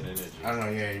 Carries good energy. I don't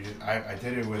know. Yeah, I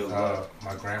did it with Good luck.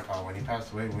 my grandpa when he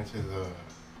passed away. Went to the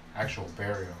actual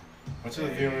burial. Went to the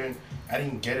Dang. viewing. I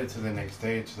didn't get it to the next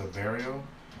day to the burial,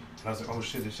 and I was like, oh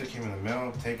shit, this shit came in the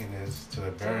mail. Taking this to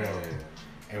the burial.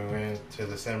 And we went to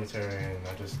the cemetery, and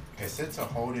it said to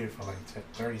hold it for like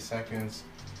 30 seconds.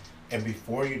 And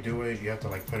before you do it, you have to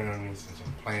like put it underneath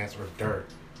some plants or dirt.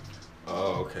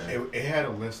 Oh, okay. It had a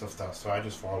list of stuff, so I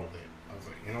just followed it. I was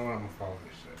like, you know what, I'm gonna follow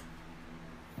this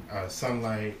shit.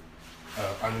 Sunlight,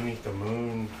 underneath the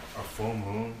moon, a full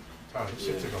moon. Oh, this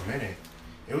shit Yeah. took a minute.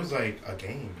 It was like a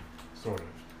game, sort of,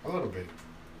 a little bit.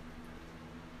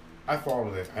 I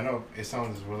followed it. I know it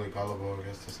sounds really gullible, I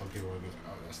guess, to some people. It goes,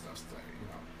 oh, that stuff's like, you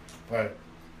know. But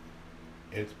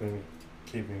it's been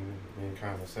keeping me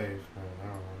kind of safe. I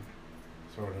don't know,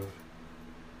 sort of.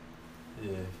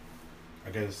 Yeah. I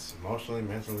guess emotionally,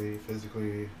 mentally,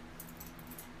 physically.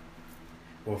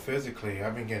 Well, physically,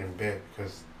 I've been getting bit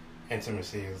because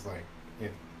intimacy is like, you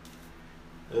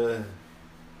know.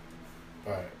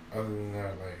 But other than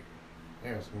that, like,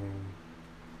 yeah, it's been.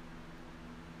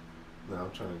 Now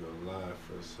I'm trying to go live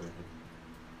for a second.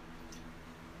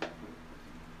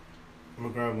 I'm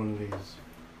gonna grab one of these.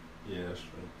 Yeah, that's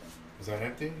right. Is that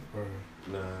empty or?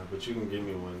 Nah, but you can give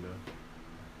me one though.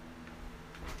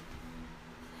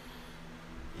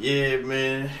 Yeah,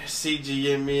 man.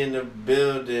 CG and me in the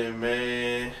building,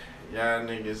 man. Y'all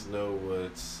niggas know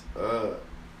what's up.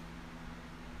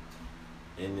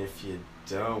 And if you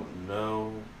don't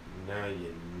know, now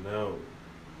you know,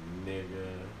 nigga.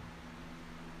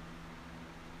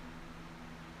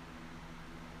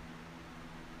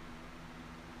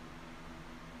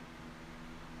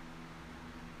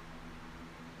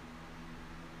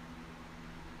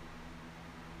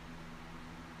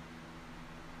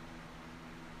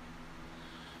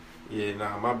 Yeah,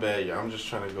 nah, my bad, y'all. I'm just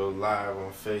trying to go live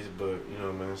on Facebook, you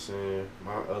know what I'm saying?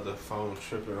 My other phone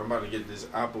tripping. I'm about to get this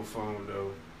Apple phone,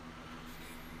 though.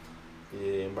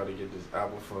 Yeah, I'm about to get this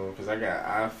Apple phone because I got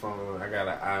iPhone. I got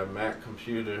an iMac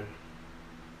computer,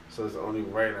 so it's only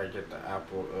right I get the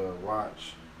Apple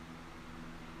Watch.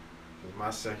 Cause my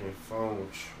second phone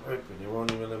tripping. It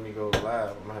won't even let me go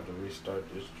live. I'm gonna have to restart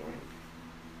this joint.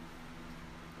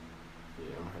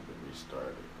 Yeah, I'm gonna have to restart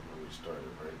it. I'm gonna restart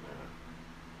it right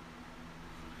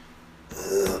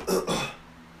now.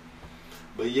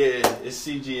 But yeah, it's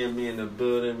CG and me in the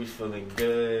building. We feeling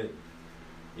good.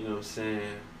 You know what I'm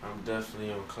saying? I'm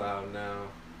definitely on cloud now.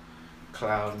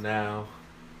 Cloud now.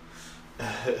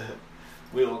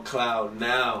 We on cloud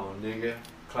now, nigga.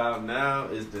 Cloud now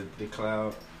is the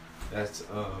cloud that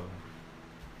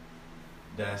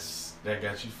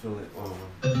got you feeling on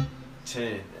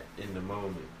 10 in the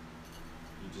moment.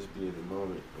 You just be in the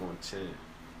moment on 10.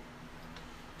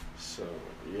 So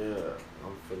yeah,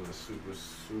 I'm feeling super,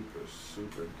 super,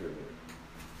 super good.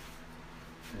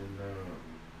 And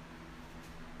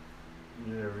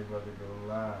yeah, we about to go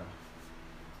live.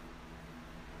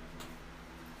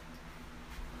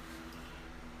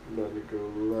 About to go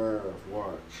live.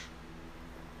 Watch.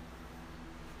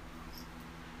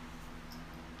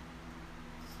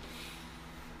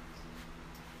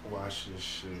 Watch this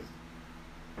shit.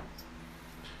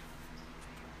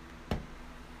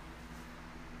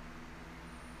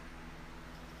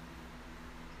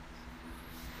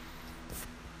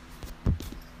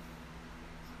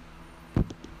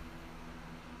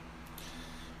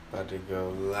 About to go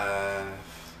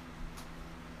live.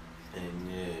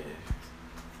 And yeah,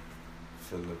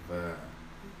 feel the vibe.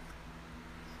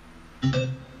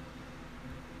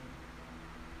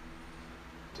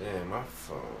 Damn, my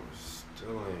phone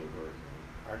still ain't working.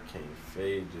 I can't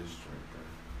fade this drinker.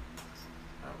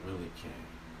 I really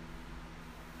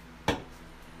can't.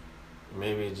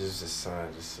 Maybe it's just a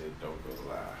sign to say don't go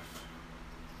live.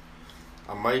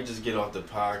 I might just get off the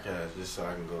podcast just so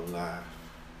I can go live.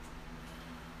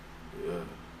 Yeah,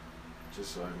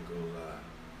 just so I can go live.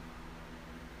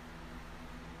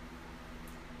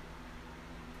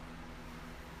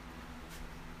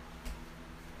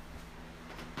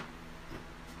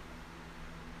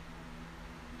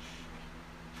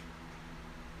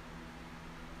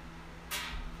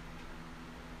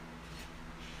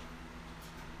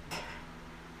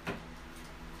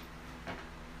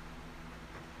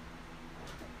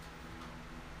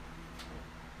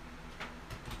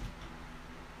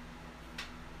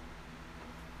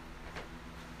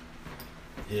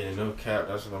 Yeah, no cap.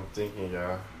 That's what I'm thinking,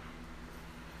 y'all.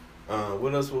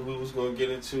 What else we was gonna get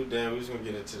into? Damn, we was gonna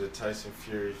get into the Tyson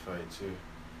Fury fight too.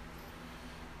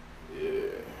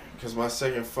 Yeah, cause my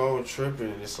second phone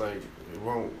tripping. It's like it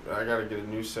won't. I gotta get a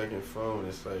new second phone.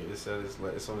 It's like it's on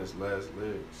its last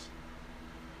legs.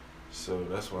 So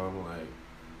that's why I'm like,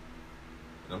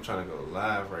 I'm trying to go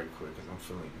live right quick because I'm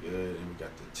feeling good and we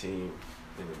got the team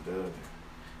in the building.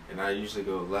 And I usually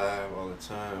go live all the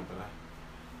time, but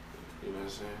you know what I'm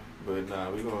saying? But nah,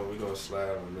 we gonna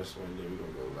slide on this one, then we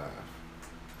gonna go live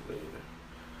later.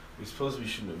 We supposed to be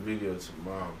shooting a video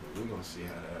tomorrow, but we gonna see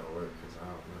how that works, cause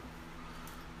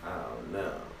I don't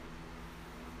know.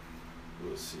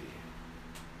 We'll see.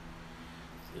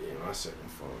 Yeah, my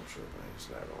second phone tripping. It's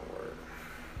not gonna work.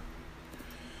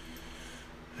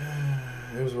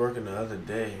 It was working the other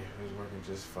day. It was working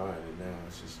just fine, and now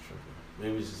it's just tripping.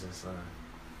 Maybe it's just a sign.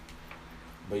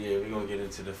 But yeah, we're gonna get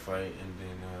into the fight, and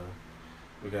then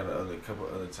we got a couple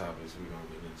other topics we're gonna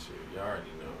get into. Y'all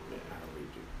already know, man, how we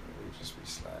do. We just be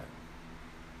sliding.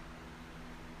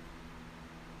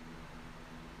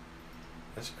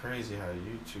 That's crazy how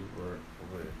YouTube work,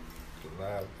 but the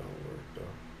live don't work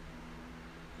though.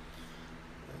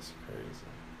 That's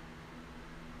crazy.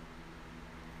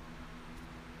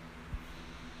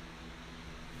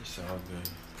 It's all good.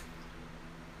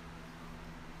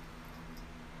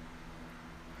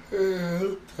 Yeah,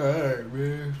 I'm tired,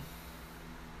 man.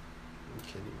 I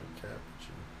can't even cap with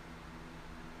you.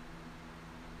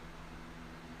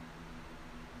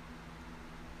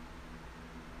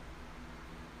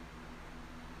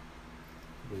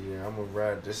 But yeah, I'm gonna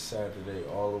ride this Saturday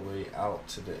all the way out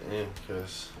to the end,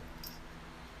 cause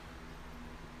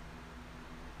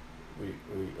we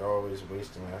always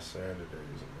wasting our Saturdays,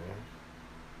 man.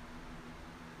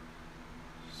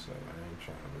 So I ain't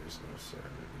trying to waste no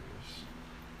Saturdays.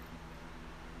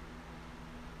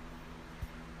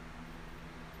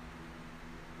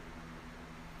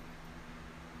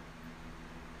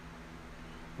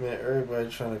 Man, everybody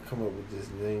trying to come up with this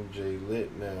name Jay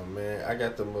Lit now, man. I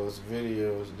got the most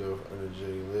videos though under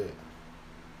Jay Lit.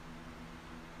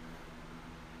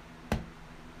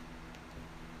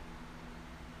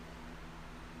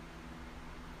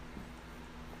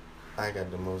 I got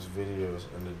the most videos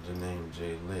under the name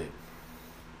Jay Lit.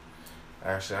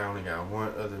 Actually, I only got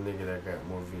one other nigga that got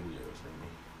more videos than me.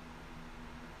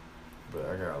 But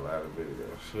I got a lot of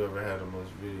videos. Whoever had the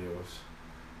most videos.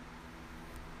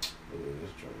 Yeah,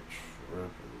 this joint tripping,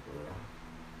 bro.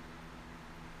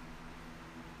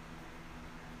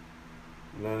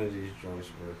 None of these joints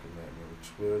working at no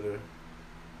Twitter.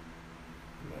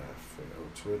 Nah, fail.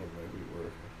 Twitter might be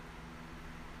working.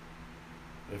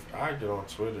 If I get on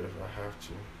Twitter, if I have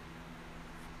to.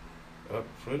 Up,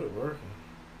 Twitter working.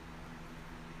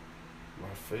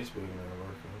 My Facebook not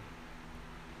working.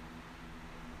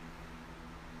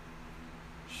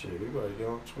 Shit, we gotta get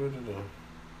on Twitter then.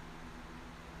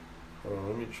 Hold on,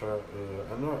 let me try. I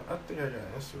think I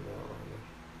got Instagram right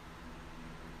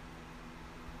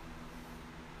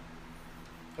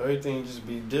now. Everything just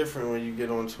be different when you get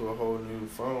onto a whole new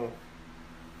phone.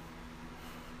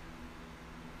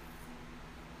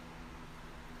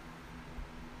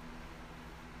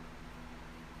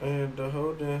 And the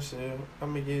whole damn self,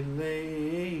 I'ma get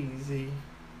lazy.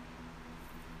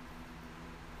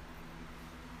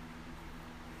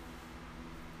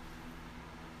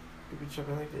 You be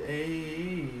chucking like the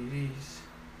 80s.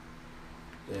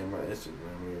 Damn, my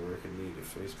Instagram ain't working neither.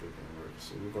 Facebook ain't working.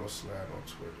 So we're gonna slide on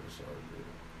Twitter. It's all good.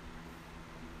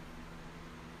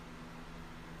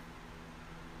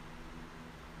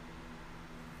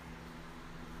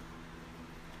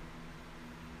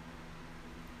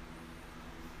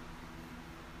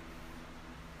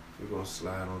 We're gonna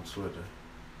slide on Twitter.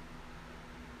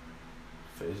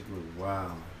 Facebook,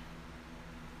 wow.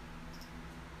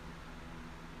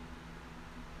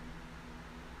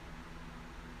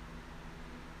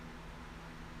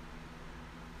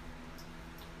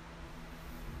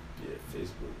 Yeah,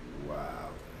 Facebook, wow.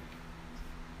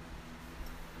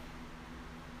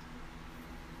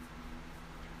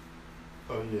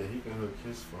 Oh yeah, he can hook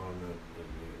his phone up and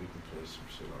then we can play some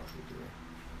shit off of there.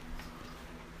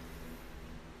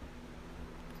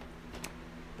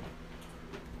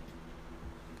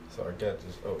 So I got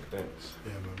this. Oh, thanks.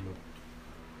 Yeah, man.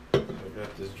 I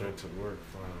got this drink to work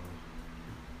finally.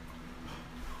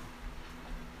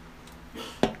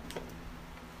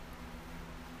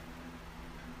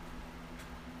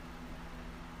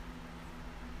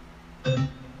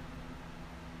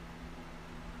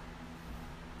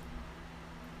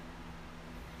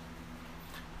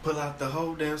 Pull out the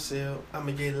whole damn cell.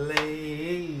 I'ma get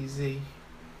lazy.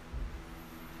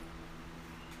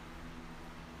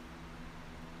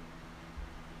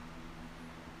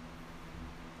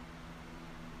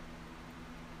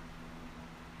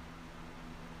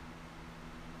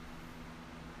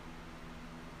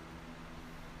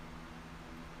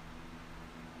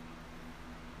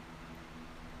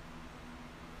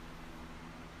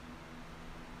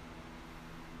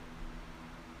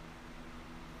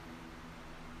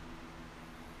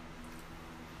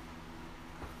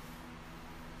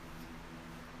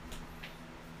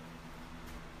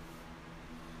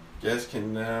 Guests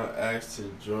can now ask to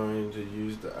join to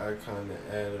use the icon to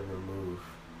add and remove.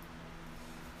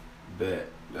 Bet.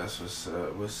 That's what's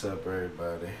up. What's up,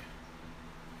 everybody?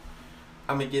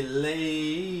 I'ma get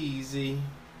lazy.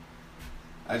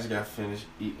 I just got finished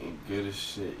eating good as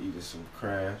shit. Eating some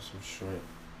crabs, some shrimp.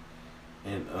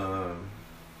 And,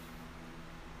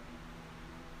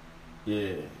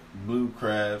 yeah, blue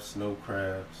crabs, snow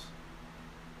crabs,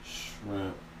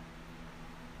 shrimp.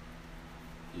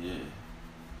 Yeah.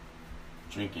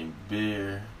 Drinking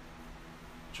beer,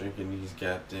 drinking these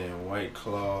goddamn White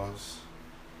Claws.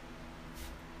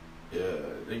 Yeah,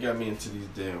 they got me into these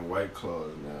damn White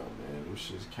Claws now, man. Them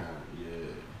shit's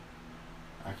yeah.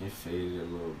 I can fade it a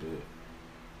little bit.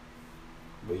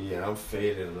 But yeah, I'm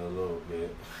faded a little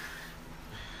bit.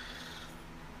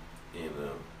 And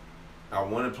I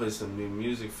want to play some new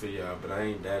music for y'all, but I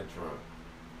ain't that drunk.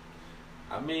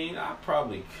 I mean, I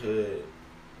probably could,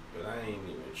 but I ain't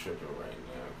even tripping right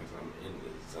now because I'm in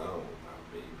the zone, my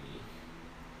baby.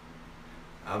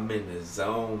 I'm in the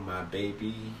zone, my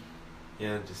baby. You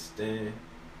understand?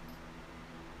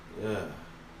 Yeah.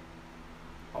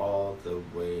 All the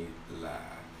way live.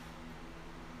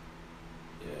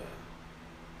 Yeah.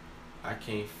 I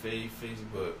can't fade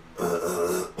Facebook.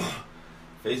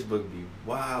 Facebook be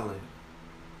wildin'.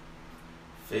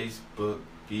 Facebook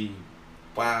be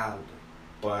wildin'.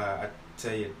 Boy, I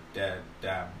tell you that,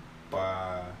 boy.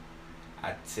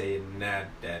 I tell you not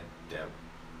that,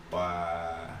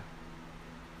 boy.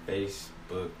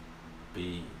 Facebook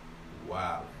be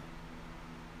wildin'.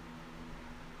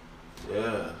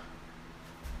 Yeah.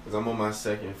 Cause I'm on my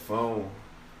second phone,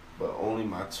 but only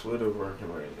my Twitter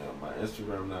working right now. My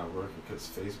Instagram not working cause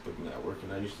Facebook not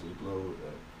working. I usually load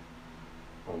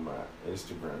on my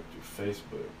Instagram through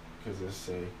Facebook cause it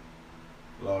say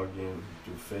log in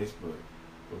through Facebook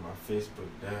with my Facebook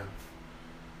down.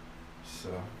 So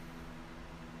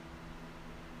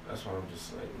that's why I'm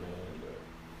just like, man, look,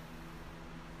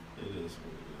 it is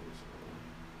what it is, man.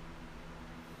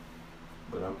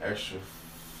 But I'm extra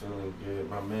feeling good.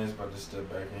 My man's about to step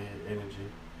back in here, energy.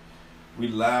 We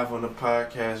live on the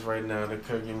podcast right now, the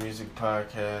Cooking Music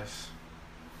Podcast.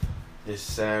 It's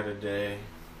Saturday.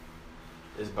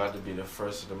 It's about to be the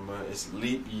first of the month. It's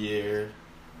leap year.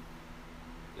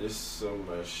 It's so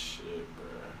much shit, bro.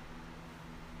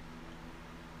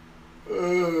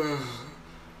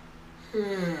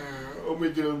 I'm gonna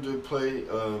get him to play.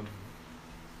 I'm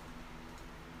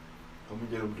gonna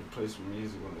get him to play some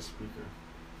music on the speaker.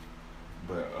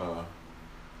 But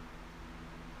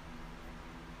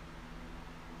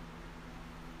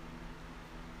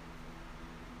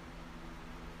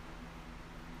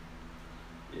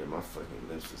yeah, my fucking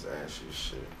lips is ashy as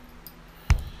shit.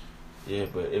 Yeah,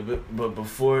 but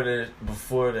before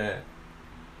that,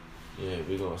 yeah,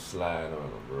 we gonna slide on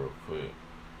them real quick.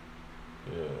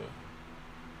 Yeah.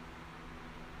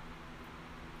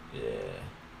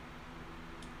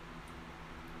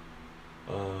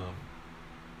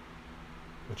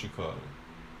 What you call it?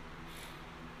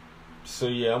 So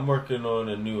yeah, I'm working on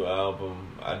a new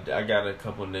album. I got a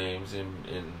couple names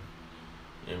in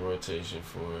rotation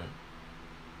for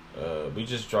it. We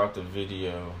just dropped a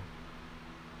video.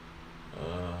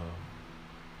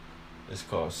 It's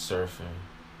called Surfing.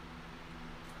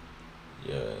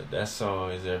 Yeah, that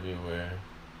song is everywhere.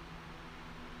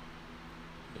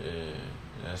 Yeah,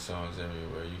 that song is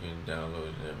everywhere. You can download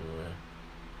it everywhere.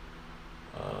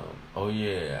 Oh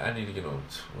yeah, I need to get on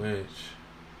Twitch.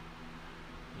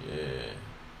 Yeah.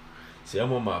 See,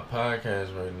 I'm on my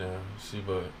podcast right now. See,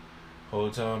 but whole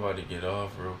time I'm about to get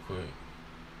off real quick.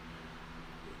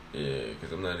 Yeah,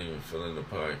 because I'm not even feeling the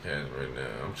podcast right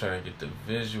now. I'm trying to get the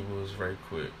visuals right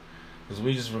quick. Because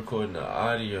we just recording the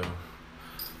audio.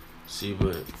 See,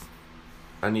 but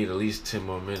I need at least 10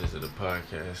 more minutes of the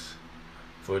podcast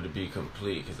for it to be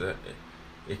complete. Because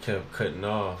it kept cutting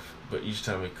off. But each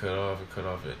time it cut off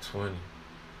at 20.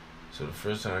 So the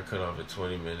first time I cut off at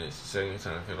 20 minutes. The second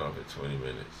time I cut off at 20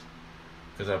 minutes.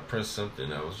 Because I pressed something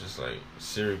that was just like,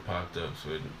 Siri popped up.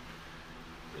 So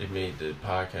it made the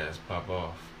podcast pop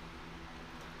off.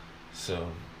 So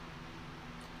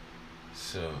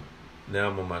now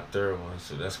I'm on my third one,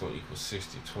 so that's going to equal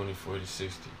 60, 20, 40,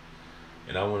 60.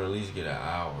 And I want to at least get an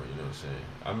hour, you know what I'm saying?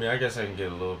 I mean, I guess I can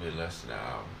get a little bit less than an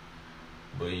hour.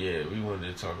 But yeah, we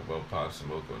wanted to talk about Pop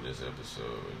Smoke on this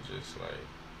episode and just like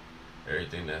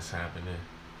everything that's happening.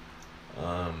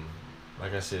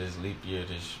 Like I said, it's leap year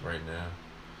right now,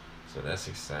 so that's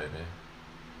exciting.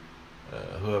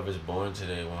 Whoever's born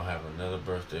today won't have another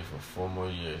birthday for 4 more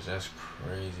years. That's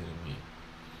crazy to me.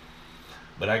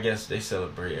 But I guess they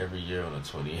celebrate every year on the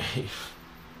 28th.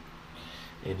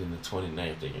 And then the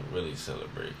 29th they can really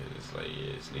celebrate because it's like,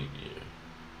 yeah, it's leap year.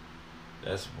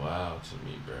 That's wild to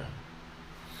me, bro.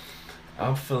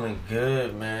 I'm feeling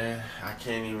good, man. I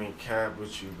can't even cap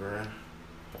with you, bro.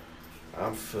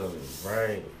 I'm feeling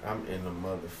right. I'm in the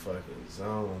motherfucking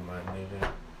zone, my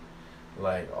nigga.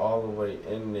 Like, all the way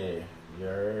in there, you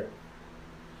heard?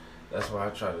 That's why I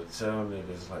try to tell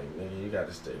niggas, like, nigga, you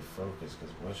gotta stay focused,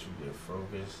 because once you get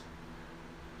focused,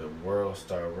 the world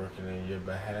start working in your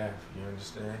behalf, you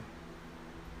understand?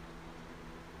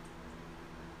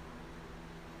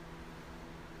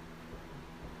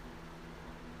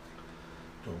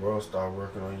 The world start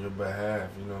working on your behalf,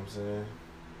 you know what I'm saying?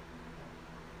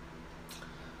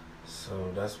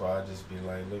 So that's why I just be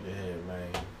like, look at here,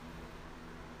 man.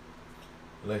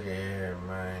 Look at here,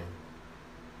 man.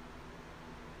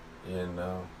 You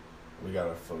know, we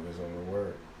gotta focus on the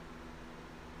work.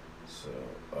 So,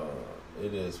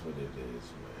 it is what it is,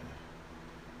 man.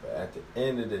 But at the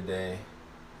end of the day,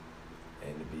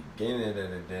 and the beginning of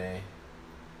the day,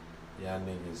 y'all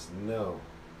niggas know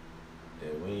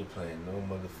that we ain't playing no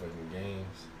motherfucking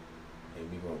games,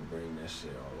 and we gonna bring that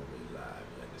shit all the way live,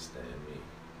 you understand me?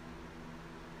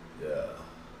 Yeah.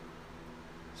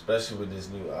 Especially with this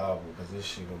new album, because this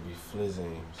shit gonna be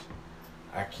flizzings.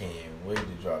 I can't wait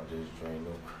to drop this joint.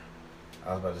 I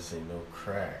was about to say no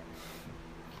crack.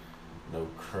 No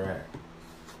crack.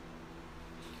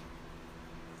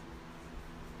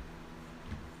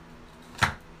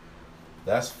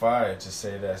 That's fire to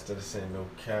say that. Instead of saying no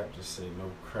cap, just say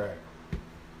no crack.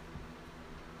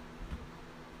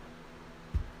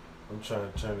 I'm trying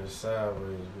to turn it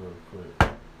sideways real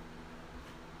quick.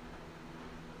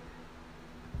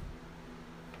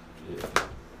 Yeah.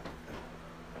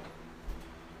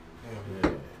 Yeah.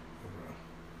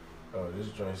 Oh, this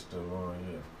joint's still on.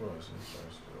 Yeah, of course, this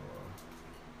joint's still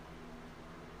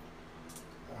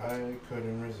I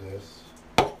couldn't resist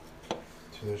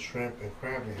to the shrimp and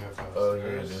crab they have downstairs. Oh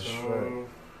yeah, the shrimp.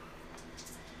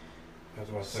 That's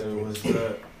why it So took me. what's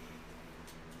that?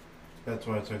 That's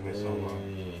why it took me so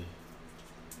long. Hey.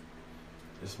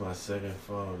 It's my second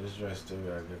phone. This dress still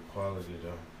got good quality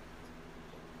though.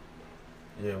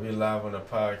 Yeah, we live on the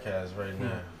podcast right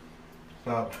now.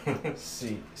 Stop.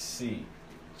 CCGME.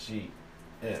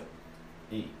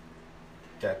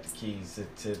 Got the keys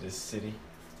to the city.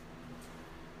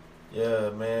 Yeah,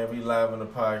 man, we live on the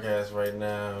podcast right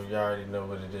now. You already know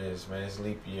what it is, man. It's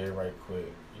leap year right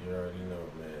quick. You already know,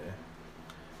 man.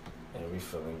 And we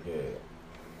feeling good.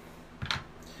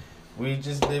 We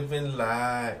just living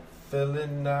life,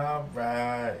 feeling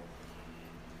alright.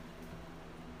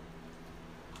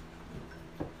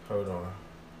 Hold on.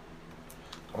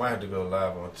 I might have to go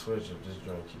live on Twitch if this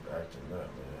joint keep acting up,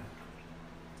 man.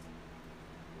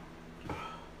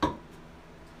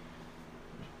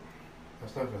 That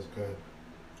stuff is good.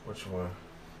 Which one?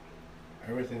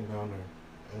 Everything's down there.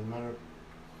 And matter.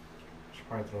 Should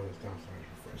probably throw this downstairs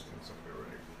first thing so we're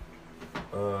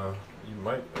ready. You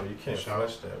might. Oh, you can't Shower.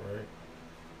 flush that, right?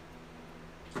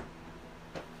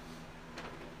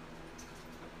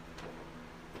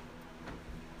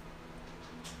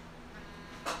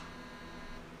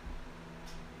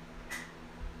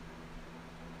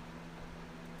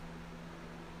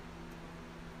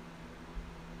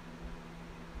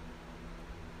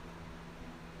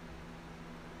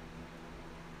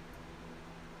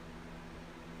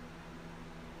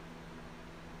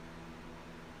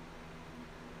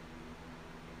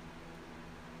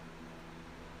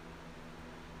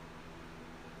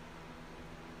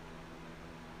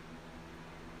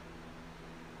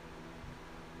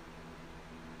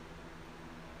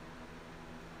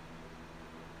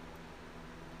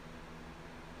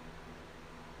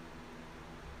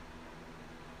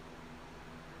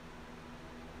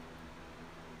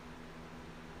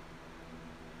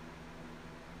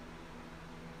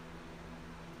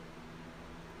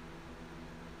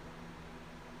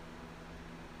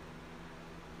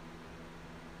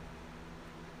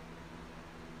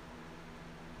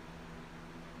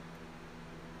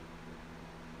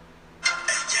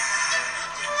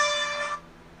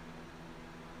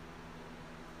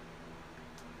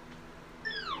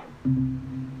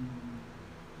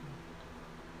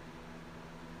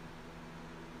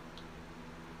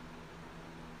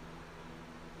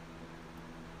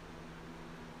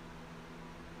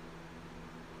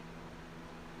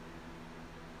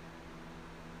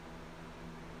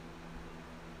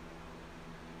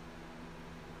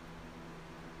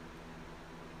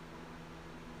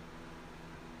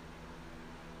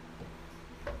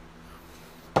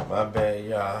 My bad,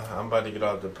 y'all. I'm about to get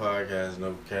off the podcast,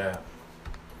 no cap.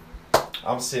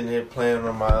 I'm sitting here playing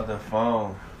on my other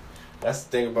phone. That's the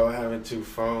thing about having two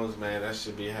phones, man. That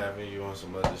should be having you on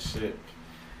some other shit.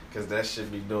 Cause that should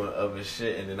be doing other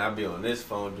shit, and then I be on this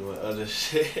phone doing other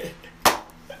shit.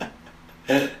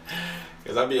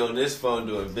 Cause I be on this phone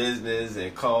doing business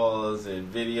and calls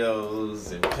and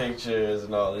videos and pictures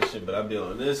and all this shit. But I be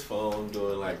on this phone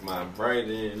doing like my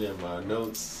writing and my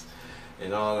notes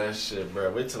and all that shit,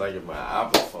 bro. Wait till I get my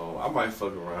Apple phone. I might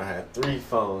fuck around. I have 3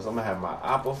 phones. I'm gonna have my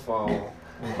Apple phone,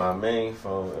 my main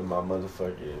phone, and my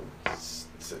motherfucking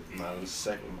my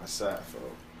side phone.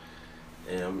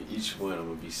 And each one I'm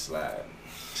gonna be sliding.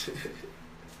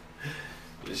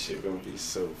 This shit gonna be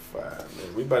so fire,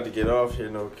 man. We about to get off here,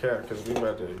 no cap, cause we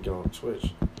about to get on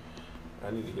Twitch.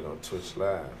 I need to get on Twitch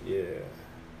live. Yeah,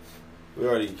 we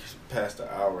already passed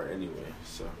the hour anyway,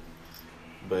 so.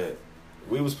 But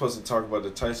we was supposed to talk about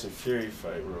the Tyson Fury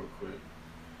fight real quick,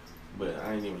 but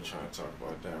I ain't even trying to talk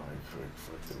about that right quick.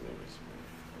 Fuck the niggas, man.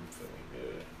 I'm feeling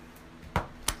good,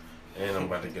 and I'm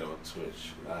about to get on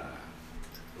Twitch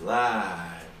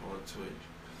live on Twitch.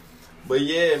 But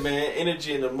yeah, man,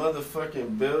 energy in the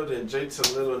motherfucking building. Jay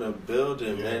Toledo in the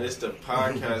building, Yeah. man. It's the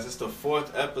podcast. It's the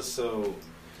 4th episode.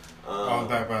 I'm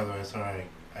back, by the way. Sorry,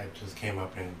 I just came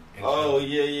up and. Oh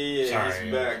yeah. Sorry,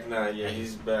 He's back now. Yeah,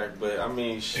 he's back. But I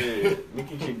mean, shit, we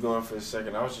can keep going for a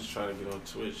second. I was just trying to get on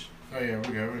Twitch Oh yeah,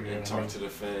 we're good. and talk to the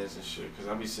fans and shit. Cause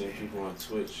I be seeing people on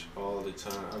Twitch all the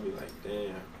time. I be like,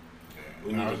 damn,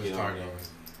 we need I to was get just on talking there.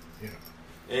 with,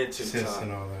 And sis TikTok.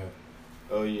 and all that.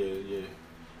 Oh yeah.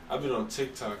 I've been on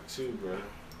TikTok too, bro.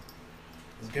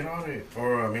 Let's get on it.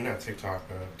 Or not TikTok,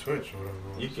 Twitch or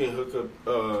whatever. You can hook up.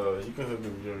 You can hook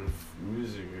up your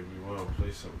music if you want to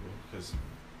play something. Cause,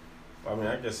 I mean,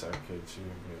 I guess I could too.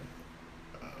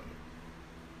 But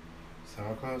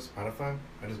SoundCloud, Spotify.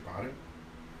 I just bought it.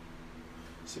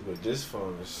 see, but this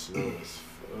phone is slow as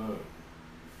fuck.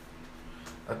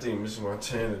 I think Miss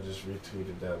Montana just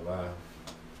retweeted that live.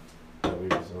 That we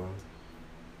was on.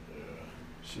 Yeah.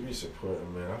 She be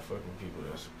supporting, man. I fucking people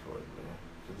that support, man.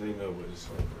 Cause they know what it's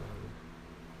like around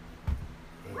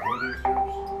here. What is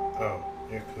yours? Oh,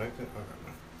 you're connected? Okay,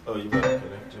 man. Oh, you better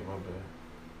connect it, my bad.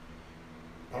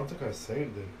 I don't think I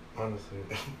saved it, honestly.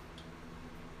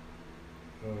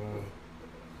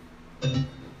 It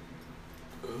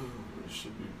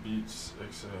should be Beats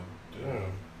XL. Yeah.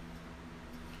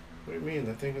 What do you mean?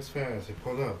 That thing is fast. It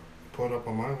pulled up. Pulled up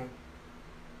on mine.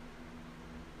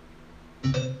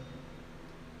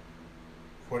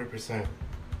 40%.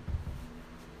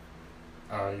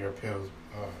 Your pills,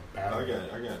 battery.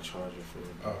 I got a charger for it.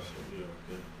 Oh. So yeah,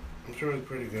 okay. I'm sure it's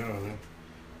pretty good on it.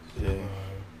 Yeah.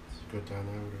 It's a good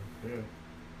diameter. Yeah.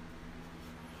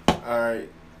 Alright,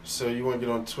 so you want to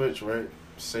get on Twitch, right?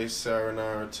 Say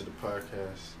sayonara to the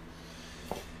podcast.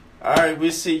 Alright, we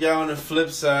see y'all on the flip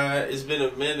side. It's been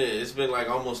a minute. It's been like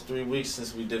almost 3 weeks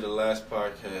since we did the last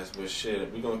podcast. But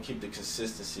shit, we're going to keep the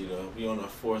consistency, though. We on our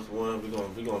fourth one. We're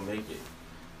gonna make it.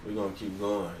 We're going to keep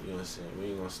going. You know what I'm saying? We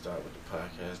ain't going to stop with the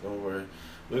podcast. Don't worry.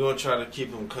 We're going to try to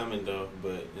keep them coming, though.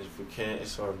 But if we can't,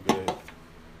 it's all good.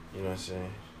 You know what I'm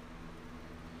saying?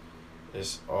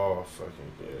 It's all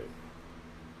fucking good.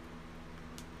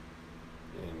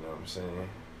 You know what I'm saying?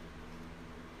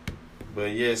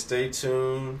 But yeah, stay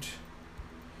tuned.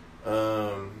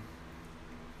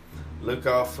 Look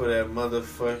out for that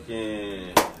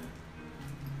motherfucking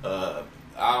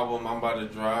album I'm about to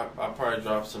drop. I'll probably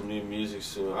drop some new music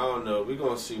soon. I don't know. We're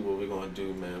gonna see what we're gonna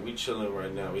do, man. We chilling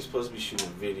right now. We supposed to be shooting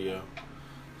a video.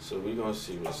 So we're gonna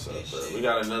see what's up, bro. We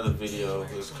got another video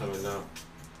that's coming out.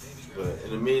 But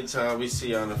in the meantime, we see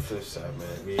you on the flip side,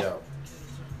 man. We out.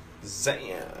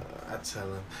 Zam. I tell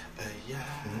him, yeah.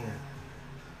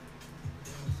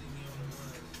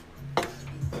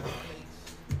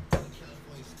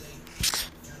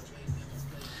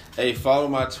 Hey, follow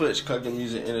my Twitch, Cooking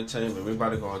Music Entertainment. We about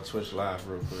to go on Twitch live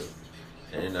real quick,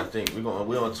 and I think we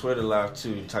on Twitter live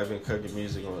too. Type in Cooking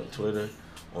Music on Twitter,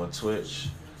 on Twitch,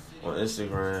 on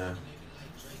Instagram,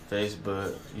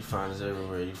 Facebook. You find us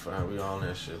everywhere. We all on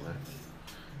that shit, man.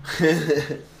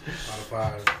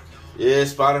 Spotify. Yeah,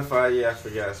 Spotify. Yeah, I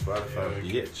forgot Spotify.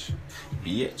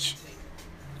 Bitch.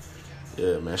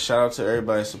 Yeah, man. Shout out to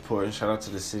everybody supporting. Shout out to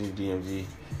the city DMV.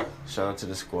 Shout out to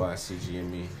the squad,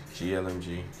 CGME,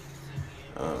 GLMG.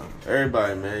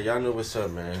 Everybody, man. Y'all know what's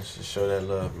up, man. Just show that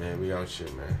love, man. We out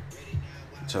shit, man.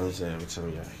 Tell them,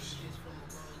 y'all.